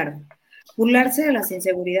 Claro. Burlarse de las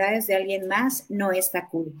inseguridades de alguien más no está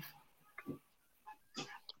cool.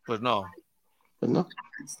 Pues no.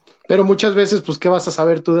 Pero muchas veces, pues, ¿qué vas a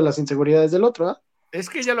saber tú de las inseguridades del otro? Es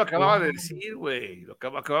que ella lo acababa de decir, güey.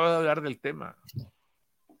 Acababa de hablar del tema.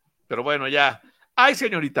 Pero bueno, ya. Ay,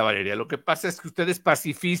 señorita Valeria, lo que pasa es que usted es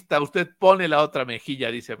pacifista. Usted pone la otra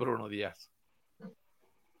mejilla, dice Bruno Díaz.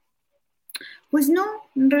 Pues no,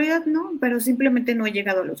 en realidad no, pero simplemente no he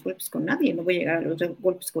llegado a los golpes con nadie, no voy a llegar a los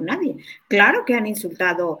golpes con nadie. Claro que han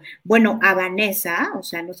insultado, bueno, a Vanessa, o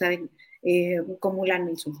sea, no saben cómo la han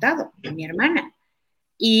insultado, a mi hermana.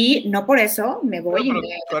 Y no por eso me voy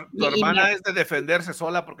tu hermana es de defenderse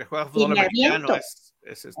sola porque juega fútbol americano.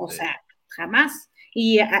 O sea, jamás.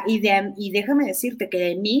 Y déjame decirte que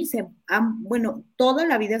de mí toda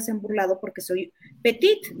la vida se han burlado porque soy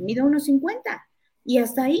petit, mido 1.50. y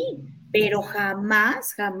hasta ahí. Pero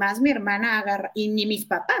jamás mi hermana agarra, y ni mis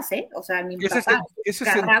papás, o sea, mi papá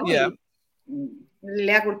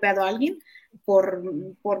le ha golpeado a alguien por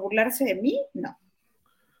burlarse de mí, no.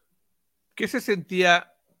 ¿Qué se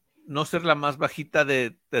sentía no ser la más bajita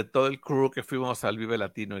de todo el crew que fuimos al Vive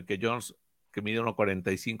Latino y que Jones, que mide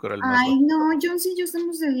 1.45, era el más bajito? Ay, no, Jones y yo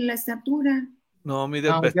estamos de la estatura. No,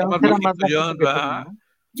 está más bajito Jones, ¿verdad?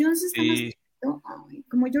 Jones está más bajito. Ay,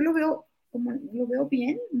 como yo lo veo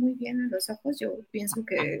bien, muy bien en los ojos, yo pienso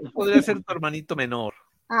que... Podría ser tu hermanito menor.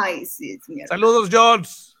 Ay, sí, es mi hermano. ¡Saludos,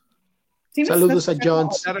 Jones! Sí, saludos a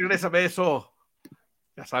Jones. Ya regrésame eso.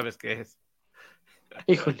 Ya sabes qué es.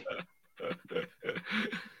 Híjole.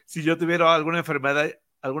 Si yo tuviera alguna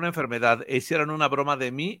enfermedad e hicieran una broma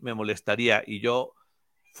de mí, me molestaría. Y yo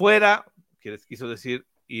fuera, que les quiso decir,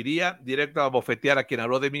 iría directo a bofetear a quien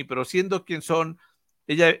habló de mí, pero siendo quien son,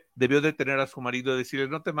 ella debió detener a su marido y decirle,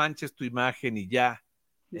 no te manches tu imagen y ya.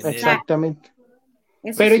 Exactamente.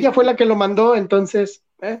 Pero ella fue la que lo mandó, entonces...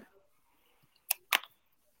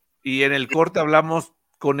 Y en el corte hablamos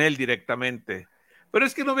con él directamente. Pero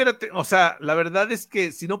es que no hubiera... O sea, la verdad es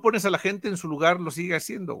que si no pones a la gente en su lugar, lo sigue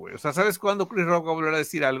haciendo, güey. O sea, ¿sabes cuándo Chris Rock va a volver a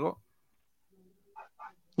decir algo?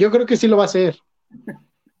 Yo creo que sí lo va a hacer.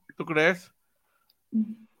 ¿Tú crees?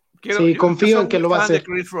 Sí, confío en que lo va a hacer. De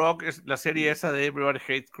Chris Rock, es la serie esa de Everybody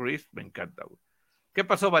Hates Chris, me encanta, güey. ¿Qué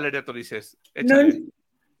pasó, Valeria Torices? Échale.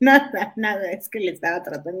 No, nada, es que le estaba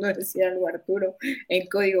tratando de decir algo a Arturo en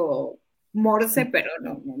código Morse, pero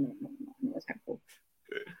no sacó.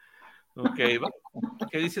 Ok,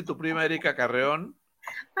 ¿qué dice tu prima Erika Carreón?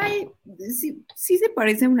 Ay, sí se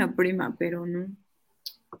parece a una prima, pero no.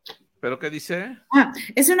 ¿Pero qué dice?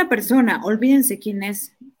 Es una persona, olvídense quién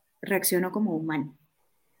es, reaccionó como humano.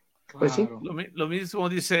 Pues sí. Lo mismo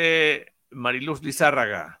dice Mariluz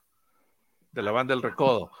Lizárraga, de la banda El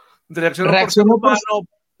Recodo. Reaccionó por humano.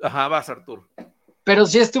 Ajá, vas, Arturo. Pero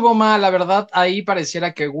sí estuvo mal, la verdad, ahí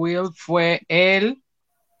pareciera que Will fue el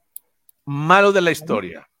malo de la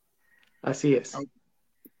historia. Así es.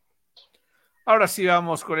 Ahora sí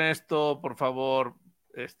vamos con esto, por favor.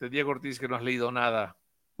 Diego Ortiz, que no has leído nada.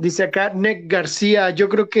 Dice acá Nick García, yo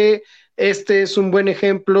creo que este es un buen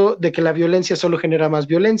ejemplo de que la violencia solo genera más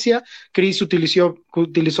violencia. Chris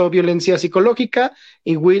utilizó violencia psicológica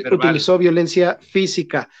y Will utilizó violencia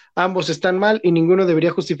física. Ambos están mal y ninguno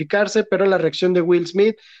debería justificarse, pero la reacción de Will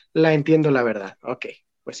Smith la entiendo, la verdad. Ok,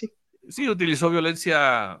 pues sí. Sí, utilizó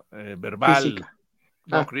violencia verbal. Física.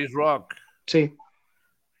 No, Chris Rock. Sí.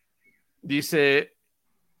 Dice...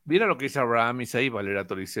 Mira lo que dice Abraham Isaí, Valeria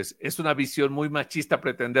Torices. Es una visión muy machista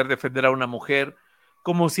pretender defender a una mujer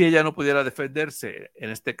como si ella no pudiera defenderse. En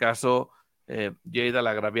este caso, Jada, la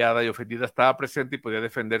agraviada y ofendida, estaba presente y podía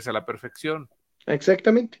defenderse a la perfección.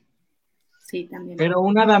 Exactamente. Sí, también. Pero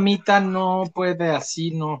una damita no puede así,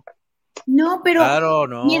 ¿no? No, pero claro,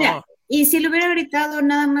 no. Mira, y si le hubiera gritado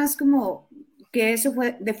nada más como que eso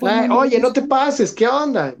fue de forma... Oye, no te pases, ¿qué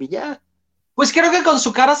onda? Ya. Pues creo que con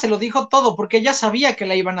su cara se lo dijo todo, porque ella sabía que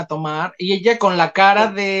la iban a tomar y ella con la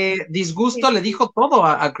cara de disgusto le dijo todo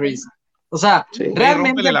a Chris. O sea,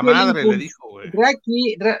 realmente, la madre, le dijo,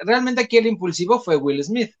 realmente aquí el impulsivo fue Will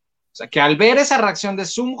Smith. O sea, que al ver esa reacción de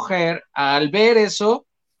su mujer, al ver eso,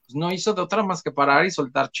 pues no hizo de otra más que parar y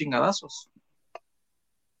soltar chingadazos.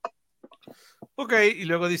 Ok, y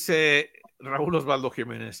luego dice Raúl Osvaldo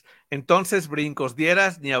Jiménez, entonces brincos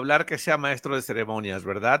dieras ni hablar que sea maestro de ceremonias,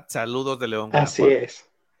 ¿verdad? Saludos de León. Así es.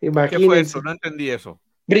 Imagínense. ¿Qué fue eso? No entendí eso.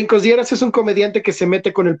 Brincos dieras es un comediante que se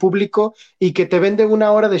mete con el público y que te vende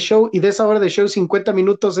una hora de show y de esa hora de show 50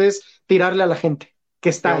 minutos es tirarle a la gente que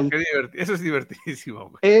está ahí. Eso es divertidísimo.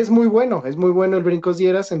 Güey. Es muy bueno el brincos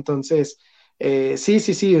dieras, entonces...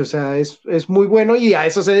 sí, o sea, es muy bueno y a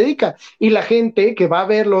eso se dedica. Y la gente que va a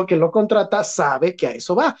verlo, que lo contrata, sabe que a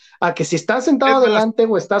eso va. A que si estás sentado adelante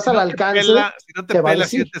o estás al alcance, si no te pela,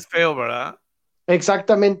 sientes feo, ¿verdad?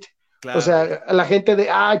 Exactamente. Claro. O sea, la gente de,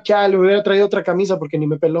 chale, hubiera traído otra camisa porque ni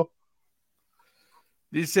me peló.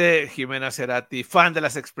 Dice Jimena Cerati, fan de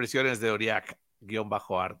las expresiones de Oriac,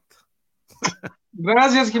 _art.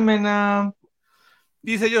 Gracias, Jimena.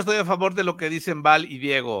 Dice, yo estoy a favor de lo que dicen Val y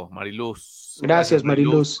Diego, Mariluz. Gracias,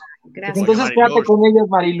 Mariluz. Gracias. Entonces quédate con ellos,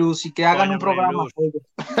 Mariluz, y que hagan un programa.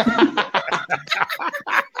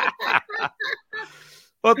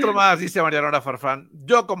 Otro más, dice María Nora Farfán.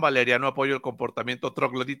 Yo con Valeria no apoyo el comportamiento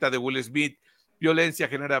troglodita de Will Smith. Violencia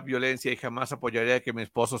genera violencia y jamás apoyaría que mi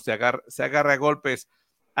esposo se agarre a golpes.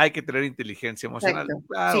 Hay que tener inteligencia emocional. Exacto.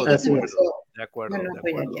 Claro, sí, de acuerdo.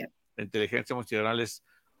 La inteligencia emocional es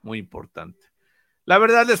muy importante. La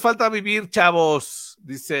verdad, les falta vivir, chavos,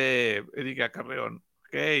 dice Erika Carreón.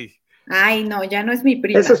 Ok. Ay, no, ya no es mi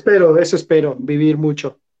prima. Eso espero, vivir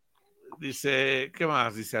mucho. Dice, ¿qué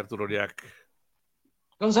más? Dice Arturo Uriac.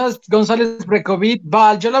 González Brekovic,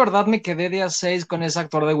 Val, yo la verdad me quedé de A6 con ese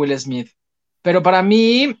actor de Will Smith. Pero para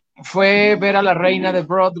mí fue ver a la reina de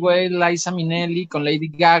Broadway, Liza Minnelli, con Lady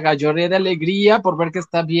Gaga. Lloré de alegría por ver que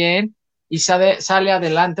está bien y sale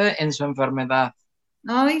adelante en su enfermedad.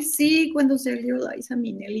 Ay, sí, cuando salió Liza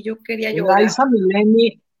Minnelli, yo quería llorar. Liza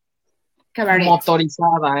Minnelli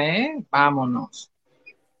motorizada, vámonos.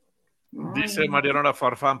 Dice Mariana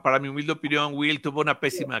Farfán, para mi humilde opinión, Will tuvo una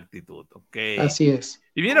pésima actitud. Okay. Así es.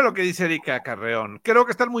 Y mira lo que dice Erika Carreón. Creo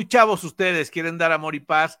que están muy chavos ustedes, quieren dar amor y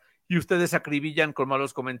paz y ustedes acribillan con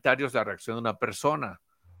malos comentarios la reacción de una persona.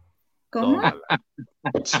 ¿Cómo?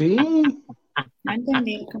 Sí. No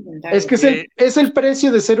entendí el comentario. Es que es el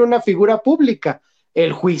precio de ser una figura pública,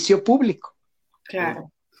 el juicio público.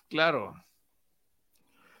 Claro. Claro.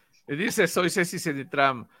 Y dice, soy Ceci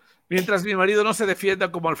Senitram. Mientras mi marido no se defienda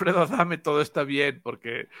como Alfredo Adame, todo está bien,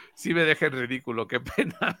 porque sí me deja en ridículo, qué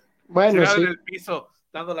pena. Bueno, sí. En el piso,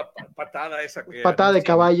 dando la patada esa. Patada de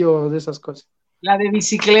caballo, de esas cosas. La de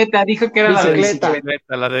bicicleta, dijo que era la de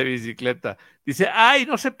bicicleta. La de bicicleta. Dice, ay,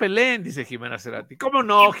 no se peleen, dice Jimena Cerati. ¿Cómo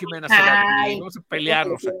no, Jimena Cerati? Vamos a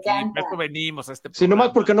pelearnos aquí, por eso venimos a este programa. Si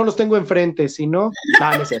nomás porque no los tengo enfrente, si no,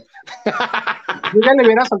 no sé. Yo ya le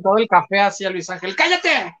hubiera soltado el café así a Luis Ángel,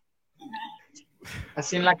 ¡cállate!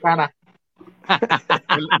 Así en la cara.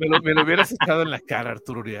 Me lo hubieras echado en la cara,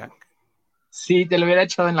 Arturo Uriac. Sí, te lo hubiera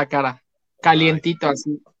echado en la cara. Calientito,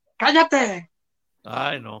 así. ¡Cállate!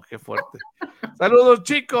 Ay, no, qué fuerte. Saludos,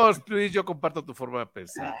 chicos. Luis, yo comparto tu forma de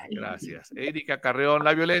pensar. Gracias. Erika Carreón,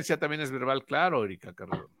 la violencia también es verbal, claro, Erika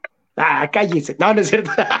Carreón. Cállese. No, no es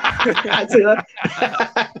cierto.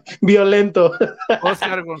 Violento.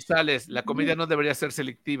 Óscar González, la comedia no debería ser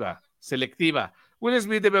selectiva. Will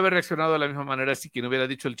Smith debe haber reaccionado de la misma manera si quien hubiera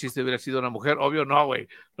dicho el chiste hubiera sido una mujer. Obvio no, güey.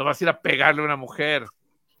 No vas a ir a pegarle a una mujer.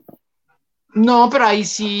 No, pero ahí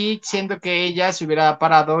sí siento que ella se hubiera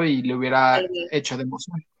parado y le hubiera hecho de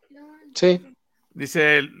emoción. Sí.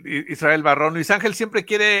 Dice Israel Barrón, Luis Ángel siempre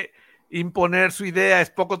quiere imponer su idea,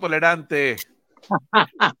 es poco tolerante.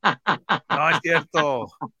 No es cierto.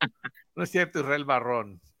 No es cierto, Israel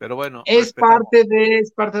Barrón. Pero bueno. Es parte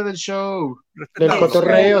del show. Del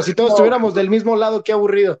cotorreo. Si todos estuviéramos del mismo lado, qué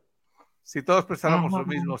aburrido. Si todos pensáramos lo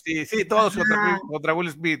mismo. Sí, todos contra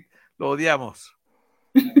Will Smith. Lo odiamos.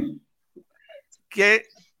 ¿Qué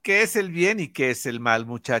es el bien y qué es el mal,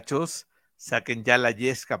 muchachos? Saquen ya la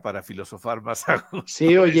yesca para filosofar más a gusto.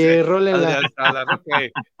 Sí, oye, rólenla.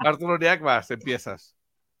 Okay. Arturo Uriac, vas, empiezas.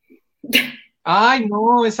 Ay,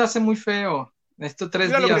 no, eso hace muy feo. Necesito 3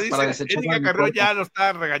 días para desechar. Erika Carreón ya lo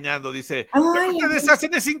está regañando, dice, lo que ustedes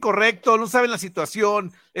hacen es incorrecto, no saben la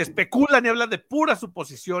situación, especulan y hablan de puras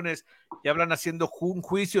suposiciones y hablan haciendo un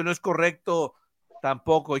juicio, no es correcto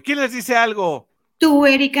tampoco. ¿Y quién les dice algo? Tú,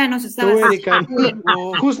 Erika, nos estabas... Tú, Erika,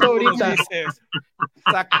 justo ahorita.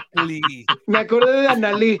 Me acordé de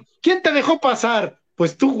Analí. ¿Quién te dejó pasar?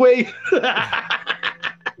 Pues tú, güey.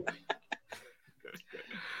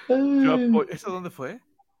 ¿Eso dónde fue?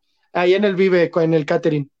 Ahí en el Vive, en el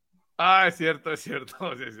catering. Ah, es cierto.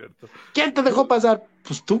 ¿Quién te dejó pasar?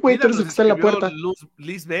 Pues tú, güey, tú eres el que está en la puerta.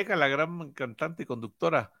 Liz Vega, la gran cantante y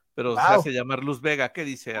conductora, pero se hace llamar Luz Vega. ¿Qué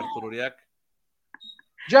dice Arturo Uriac?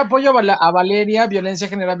 Yo apoyo a Valeria, violencia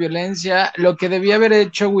genera violencia. Lo que debía haber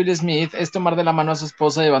hecho Will Smith es tomar de la mano a su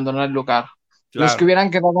esposa y abandonar el lugar. Claro. Los que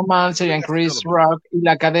hubieran quedado mal serían Chris Rock y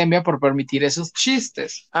la academia por permitir esos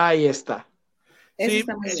chistes. Ahí está. Sí,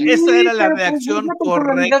 esa era la reacción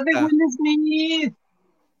correcta. De Will Smith.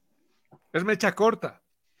 Es mecha corta,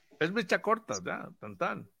 ya,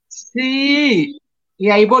 tan. Sí, y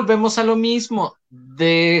ahí volvemos a lo mismo.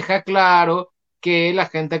 Deja claro que la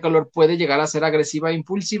gente de color puede llegar a ser agresiva e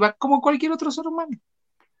impulsiva como cualquier otro ser humano.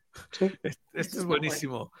 Sí. Este es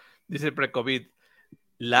buenísimo, dice Precovid.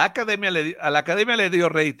 A la academia le dio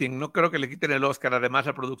rating, no creo que le quiten el Óscar. Además,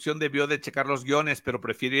 la producción debió de checar los guiones, pero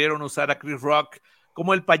prefirieron usar a Chris Rock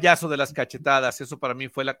como el payaso de las cachetadas. Eso para mí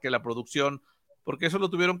fue la producción, porque eso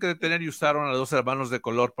lo tuvieron que detener y usaron a los 2 hermanos de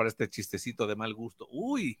color para este chistecito de mal gusto.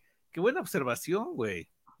 Uy, qué buena observación, güey.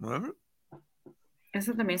 ¿No?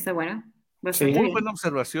 Eso también está bueno. Muy buena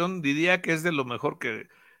observación, diría que es de lo mejor que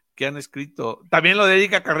han escrito. También lo de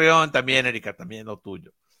Erika Carreón, Erika, también lo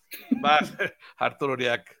tuyo. Vas, Arturo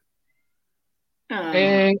Uriac.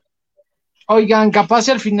 Oigan, capaz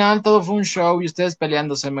si al final todo fue un show y ustedes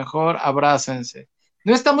peleándose, mejor abrácense.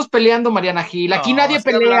 No estamos peleando, Mariana Gil. Aquí nadie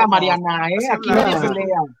pelea, Mariana, Aquí nadie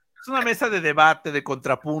pelea. Es una mesa de debate, de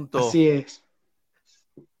contrapunto. Así es.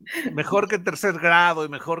 Mejor que Tercer Grado y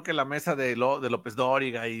mejor que la mesa de López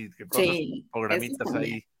Dóriga y que todos los programitas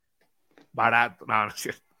ahí. barato. No, no es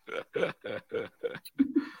cierto.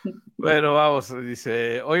 Bueno, vamos,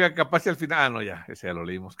 dice, oiga, capaz al final, no, ya, ese ya lo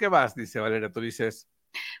leímos. ¿Qué vas? Dice Valeria, tú dices.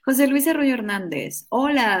 José Luis Arroyo Hernández,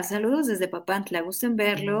 hola, saludos desde Papantla, gusto en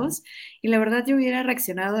verlos, y la verdad yo hubiera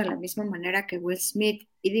reaccionado de la misma manera que Will Smith,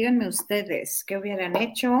 y díganme ustedes, ¿qué hubieran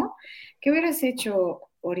hecho? ¿Qué hubieras hecho,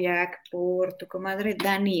 Oriac, por tu comadre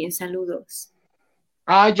Dani? Saludos.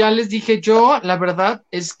 Ya les dije yo, la verdad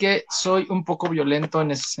es que soy un poco violento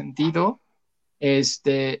en ese sentido,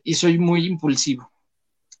 y soy muy impulsivo.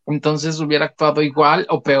 Entonces hubiera actuado igual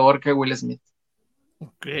o peor que Will Smith.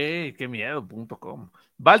 Ok, qué miedo.com.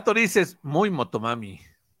 Balto dices, muy motomami.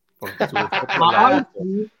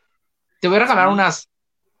 Te voy a regalar unas.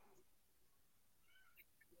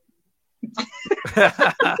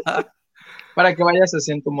 Para que vayas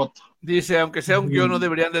así en tu moto. Dice, aunque sea un guión, no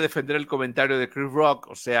deberían de defender el comentario de Chris Rock.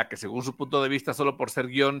 O sea, que según su punto de vista, solo por ser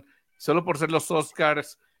guión, solo por ser los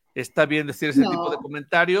Oscars, está bien decir ese tipo de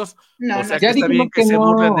comentarios. O sea, que está bien que se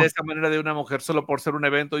burlen de esta manera de una mujer solo por ser un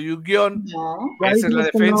evento y un guión. Esa es la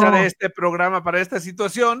defensa de este programa para esta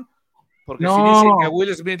situación. Porque si dicen que a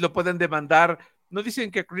Will Smith lo pueden demandar, no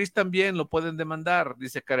dicen que a Chris también lo pueden demandar,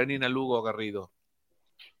 dice Karenina Lugo Garrido.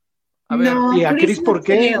 A ver, ¿y a Chris por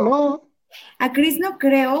qué? No. A Chris no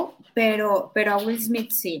creo, pero a Will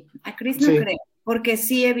Smith sí. A Chris no creo, porque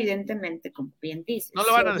sí, evidentemente, como bien dices. No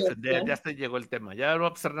lo van a defender, ya hasta llegó el tema, ya no va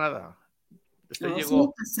a pasar nada.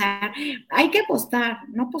 Llegó. Hay que apostar,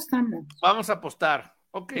 no apostamos. Vamos a apostar.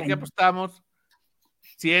 Ok, ¿qué apostamos?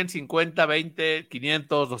 100, 50, 20,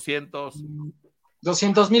 500, 200.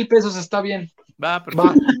 200,000 pesos está bien. Va,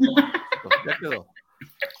 perfecto. Ya quedó.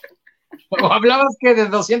 ¿O hablabas que de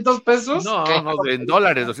 200 pesos? No, en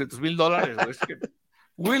dólares, $200,000. Es que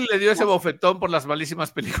Will le dio ese bofetón por las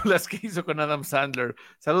malísimas películas que hizo con Adam Sandler.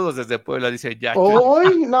 Saludos desde Puebla, dice Jack.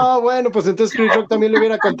 ¡Uy! No, bueno, pues entonces Chris Rock también le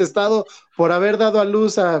hubiera contestado por haber dado a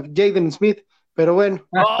luz a Jaden Smith. Pero bueno,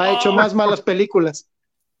 ha hecho más malas películas.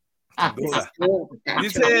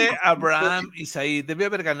 Dice Abraham Isaí, debió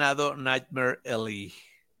haber ganado Nightmare Alley.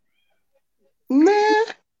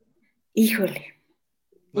 Híjole.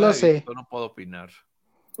 No sé. No puedo opinar.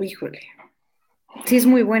 Híjole. Sí es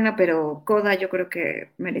muy buena, pero Coda yo creo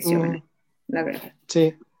que mereció la verdad.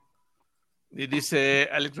 Sí. Y dice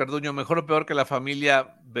Alex Verduño, mejor o peor que la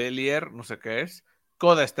familia Belier, no sé qué es.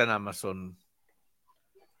 Coda está en Amazon.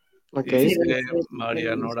 Ok. Y dice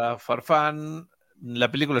María Nora Farfán, la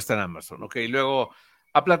película está en Amazon. Ok, luego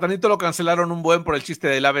a Platanito lo cancelaron un buen por el chiste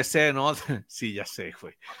del ABC, ¿no? Sí, ya sé,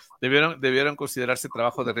 güey. Debieron considerarse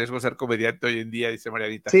trabajo de riesgo ser comediante hoy en día, dice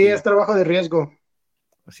Marianita. Sí, es trabajo de riesgo.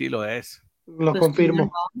 Sí lo es. Lo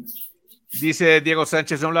confirmo. Dice Diego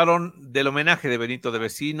Sánchez, no hablaron del homenaje de Benito de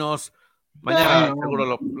Vecinos. Mañana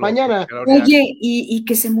seguro mañana. Oye, y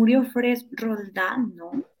que se murió Fred Roldán,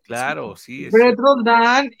 ¿no? Claro, sí. Fred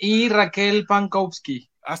Roldán y Raquel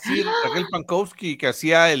Pankowski. Ah, sí, Raquel Pankowski, que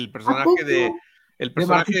hacía el personaje de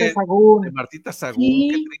Martita Sagún. Sí.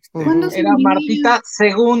 Qué triste. Era Martita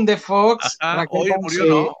Según de Fox. Hoy murió,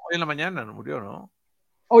 ¿no? Hoy en la mañana no murió, ¿no?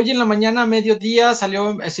 Hoy en la mañana, a mediodía,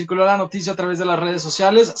 circuló la noticia a través de las redes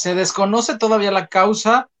sociales. Se desconoce todavía la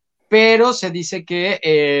causa, pero se dice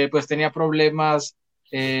que pues tenía problemas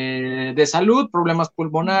de salud, problemas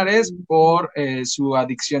pulmonares por su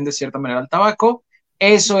adicción de cierta manera al tabaco.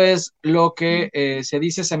 Eso es lo que se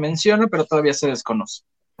dice, se menciona, pero todavía se desconoce.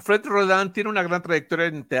 Fred Roldán tiene una gran trayectoria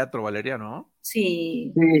en teatro, Valeria, ¿no?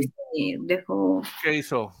 Sí. Dejó. ¿Qué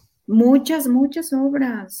hizo? Muchas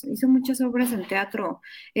obras. Hizo muchas obras en teatro.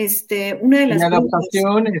 Una de las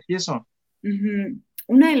adaptaciones y eso.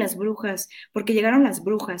 Una de las brujas, porque llegaron las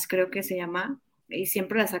brujas, creo que se llama, y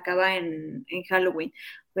siempre la sacaba en Halloween.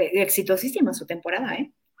 Exitosísima su temporada,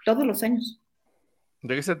 todos los años.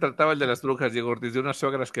 ¿De qué se trataba el de las brujas, Diego Ortiz? ¿De unas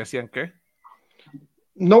suegras que hacían qué?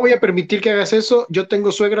 No voy a permitir que hagas eso. Yo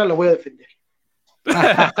tengo suegra, la voy a defender.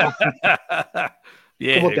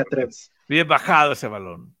 Bien, ¿cómo te atreves? Bien bajado ese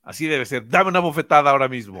balón. Así debe ser. Dame una bofetada ahora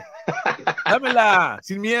mismo. Dámela.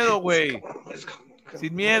 Sin miedo, güey.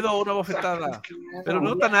 Sin miedo, una bofetada. Pero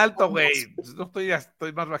no tan alto, güey. No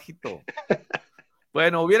estoy más bajito.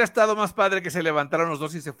 Bueno, hubiera estado más padre que se levantaran los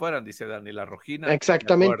dos y se fueran, dice Daniela Rojina.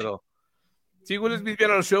 Exactamente. Sí, Will Smith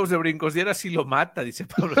viera los shows de brincos y era si lo mata, dice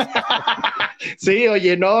Pablo. Sí,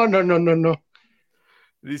 oye, no.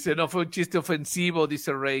 Dice, no fue un chiste ofensivo,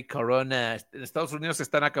 dice Ray Corona. En Estados Unidos se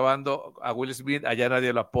están acabando a Will Smith, allá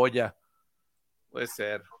nadie lo apoya. Puede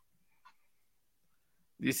ser.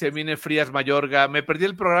 Dice Mine Frías Mayorga, me perdí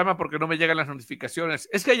el programa porque no me llegan las notificaciones.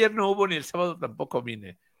 Es que ayer no hubo ni el sábado tampoco,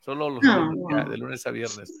 Mine. Solo los de lunes a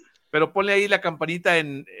viernes. Pero ponle ahí la campanita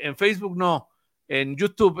en Facebook, no. En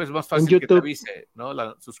YouTube es más fácil que te avise, ¿no?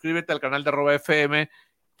 Suscríbete al canal de @FM,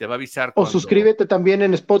 te va a avisar. O suscríbete también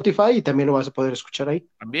en Spotify y también lo vas a poder escuchar ahí.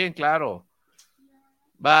 También, claro.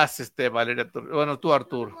 Vas, Valeria, bueno, tú,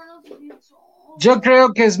 Artur. Yo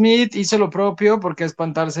creo que Smith hizo lo propio porque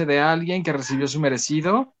espantarse de alguien que recibió su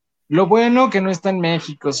merecido. Lo bueno que no está en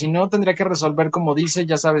México, si no tendría que resolver, como dice,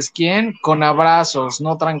 ya sabes quién, con abrazos,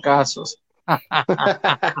 no trancazos.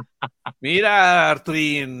 Mira,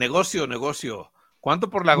 Arturín, negocio. ¿Cuánto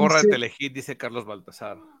por la gorra de Telehit? Dice Carlos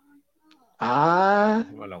Baltasar. La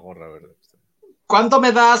gorra, ¿verdad? ¿Cuánto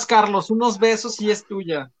me das, Carlos? Unos besos y es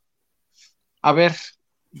tuya. A ver,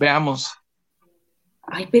 veamos.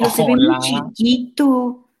 Ay, pero se ve muy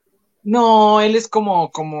chiquito. No, él es como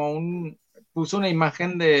puso una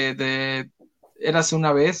imagen de Érase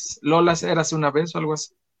una vez, Lola, Érase una vez o algo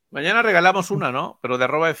así. Mañana regalamos una, ¿no? Pero de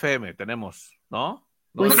 @FM tenemos, ¿no?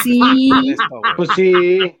 Pues sí. Pues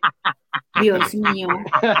sí. Dios mío.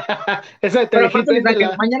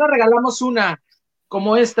 Mañana regalamos una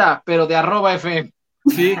como esta, pero de @FM.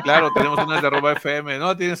 Sí, claro, tenemos una de @FM.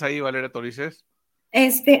 ¿No tienes ahí, Valeria Torices?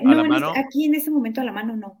 No, aquí en este momento a la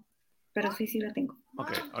mano no, pero sí la tengo.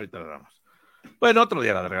 Ok, ahorita la damos. Bueno, otro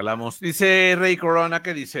día la regalamos. Dice Rey Corona,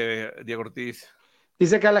 ¿qué dice Diego Ortiz?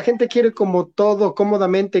 Dice que a la gente quiere como todo,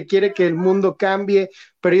 cómodamente, quiere que el mundo cambie,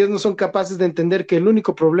 pero ellos no son capaces de entender que el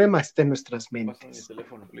único problema está en nuestras mentes.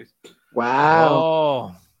 Teléfono, please.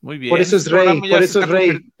 Wow. Muy bien. Por eso es Rey, por eso es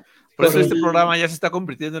Rey. Por eso este programa ya se está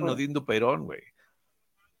convirtiendo en Odindo Perón, güey.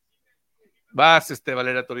 Vas,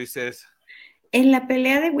 Valeria Torices. En la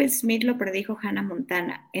pelea de Will Smith lo predijo Hannah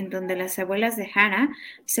Montana, en donde las abuelas de Hannah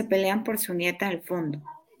se pelean por su nieta al fondo.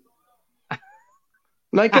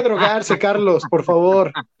 No hay que drogarse, Carlos, por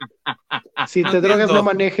favor. Si te drogas, no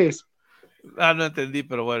manejes. No entendí,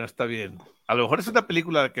 pero bueno, está bien. A lo mejor es una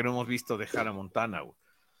película que no hemos visto de Hannah Montana, güey.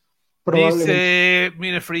 Dice,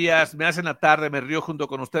 mire, Frías, me hacen la tarde, me río junto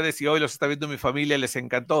con ustedes y hoy los está viendo mi familia, les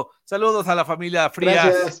encantó. Saludos a la familia Frías.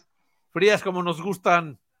 Gracias. Frías como nos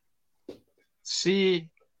gustan. Sí,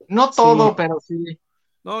 no todo, pero sí.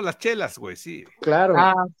 No, las chelas, güey, sí. Claro.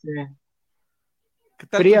 Sí. ¿Qué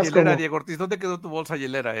tal Frías tu hielera, Diego Ortiz? ¿Dónde quedó tu bolsa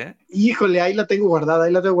hielera, Híjole, ahí la tengo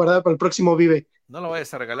guardada para el próximo Vive. No la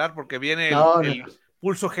vayas a regalar porque viene el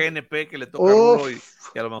pulso GNP que le toca a Rulo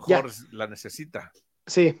y a lo mejor la necesita.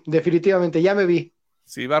 Sí, definitivamente, ya me vi.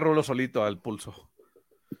 Sí, va Rulo solito al pulso.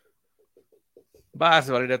 Vas,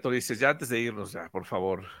 Valeria Torices, ya antes de irnos, ya, por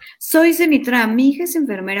favor. Soy Zenitra, mi hija es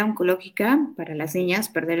enfermera oncológica. Para las niñas,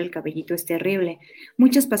 perder el cabellito es terrible.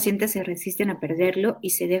 Muchos pacientes se resisten a perderlo y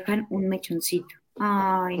se dejan un mechoncito.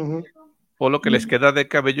 Ay. O lo que les queda de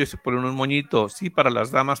cabello y se ponen un moñito. Sí, para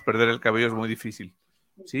las damas perder el cabello es muy difícil.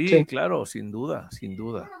 Sí, claro, sin duda.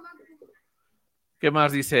 ¿Qué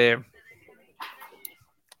más dice?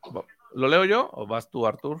 ¿Lo leo yo o vas tú,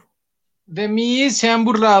 Artur? De mí se han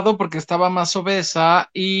burlado porque estaba más obesa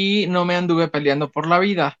y no me anduve peleando por la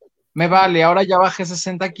vida. Me vale, ahora ya bajé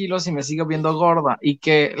 60 kilos y me sigo viendo gorda y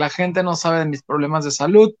que la gente no sabe de mis problemas de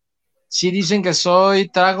salud. Si dicen que soy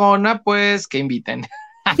tragona, pues que inviten.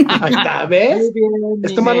 Ahí está, ¿ves?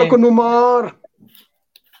 Es tomarlo con humor.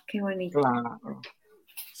 Qué bonito. Claro.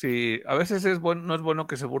 Sí, a veces no es bueno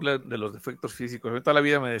que se burlen de los defectos físicos. Toda la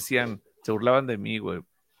vida me decían, se burlaban de mí, güey,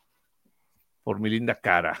 por mi linda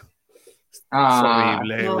cara. Es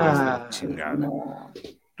horrible, chingada. No.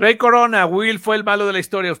 Rey Corona, Will fue el malo de la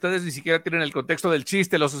historia. Ustedes ni siquiera tienen el contexto del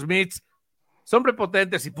chiste. Los Smiths son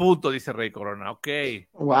prepotentes y punto, dice Rey Corona. Ok.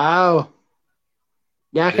 Wow.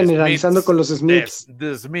 Ya generalizando con los Smiths.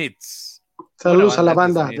 The Smiths. Saludos a la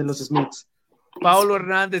banda de los Smiths. Paulo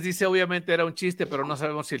Hernández dice, obviamente era un chiste, pero no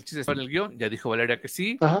sabemos si el chiste está en el guión. Ya dijo Valeria que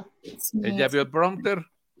sí. Ajá. Él ya vio el prompter.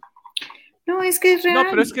 No, es que es real. No,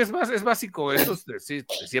 pero es que es básico. Eso sí,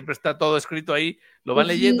 siempre está todo escrito ahí. Lo van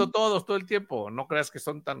leyendo todos, todo el tiempo. No creas que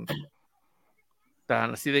son tan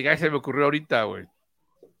así de, se me ocurrió ahorita, güey.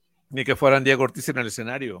 Ni que fueran Diego Ortiz en el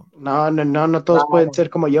escenario. No todos pueden ser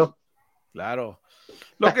como yo. Claro.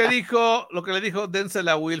 Lo que le dijo Denzel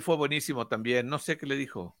a Will fue buenísimo también. No sé qué le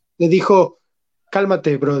dijo. Le dijo,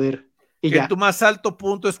 cálmate, brother. Y que ya. En tu más alto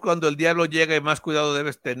punto es cuando el diablo llega y más cuidado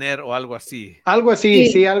debes tener o algo así. Algo así,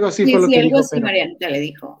 sí, algo así fue lo que dijo. Sí, algo así Marianita le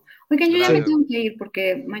dijo. Oigan, yo ya me tengo que ir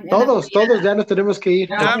porque mañana... Todos ya nos tenemos que ir.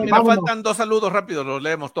 Mira, faltan 2 saludos rápidos, los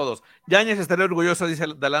leemos todos. Yáñez estaría orgulloso, dice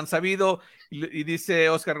Dalán Sabido, y dice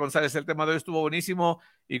Óscar González, el tema de hoy estuvo buenísimo,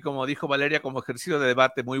 y como dijo Valeria, como ejercicio de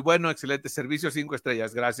debate, muy bueno, excelente servicio, 5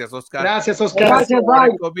 estrellas. Gracias, Óscar. Gracias, Óscar. Gracias,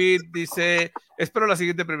 bye. COVID dice, espero la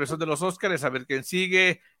siguiente premiación de los Óscares, a ver quién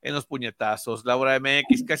sigue en los puñetazos. Laura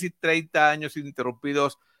MX, casi 30 años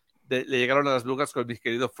ininterrumpidos, le llegaron a las brujas con mi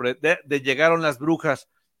querido Fred, de llegaron las brujas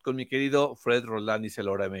con mi querido Fred Roldán, dice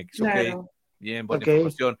Laura MX. Claro. Ok, bien, buena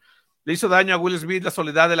información. Le hizo daño a Will Smith la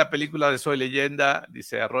soledad de la película de Soy Leyenda,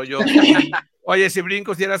 dice Arroyo. Oye, si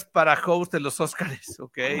brincos y eras para host en los Óscares,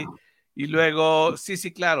 ok. Y luego,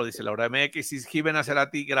 sí, claro, dice Laura MX, y Jimena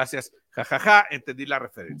Cerati, gracias, jajaja, entendí la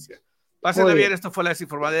referencia. Pásenla bien, esto fue La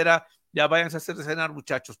Desinformadera. Ya váyanse a hacer de cenar,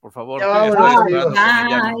 muchachos, por favor.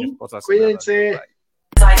 Cuídense.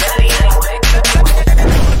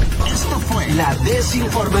 Esto fue La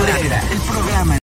Desinformadera, el programa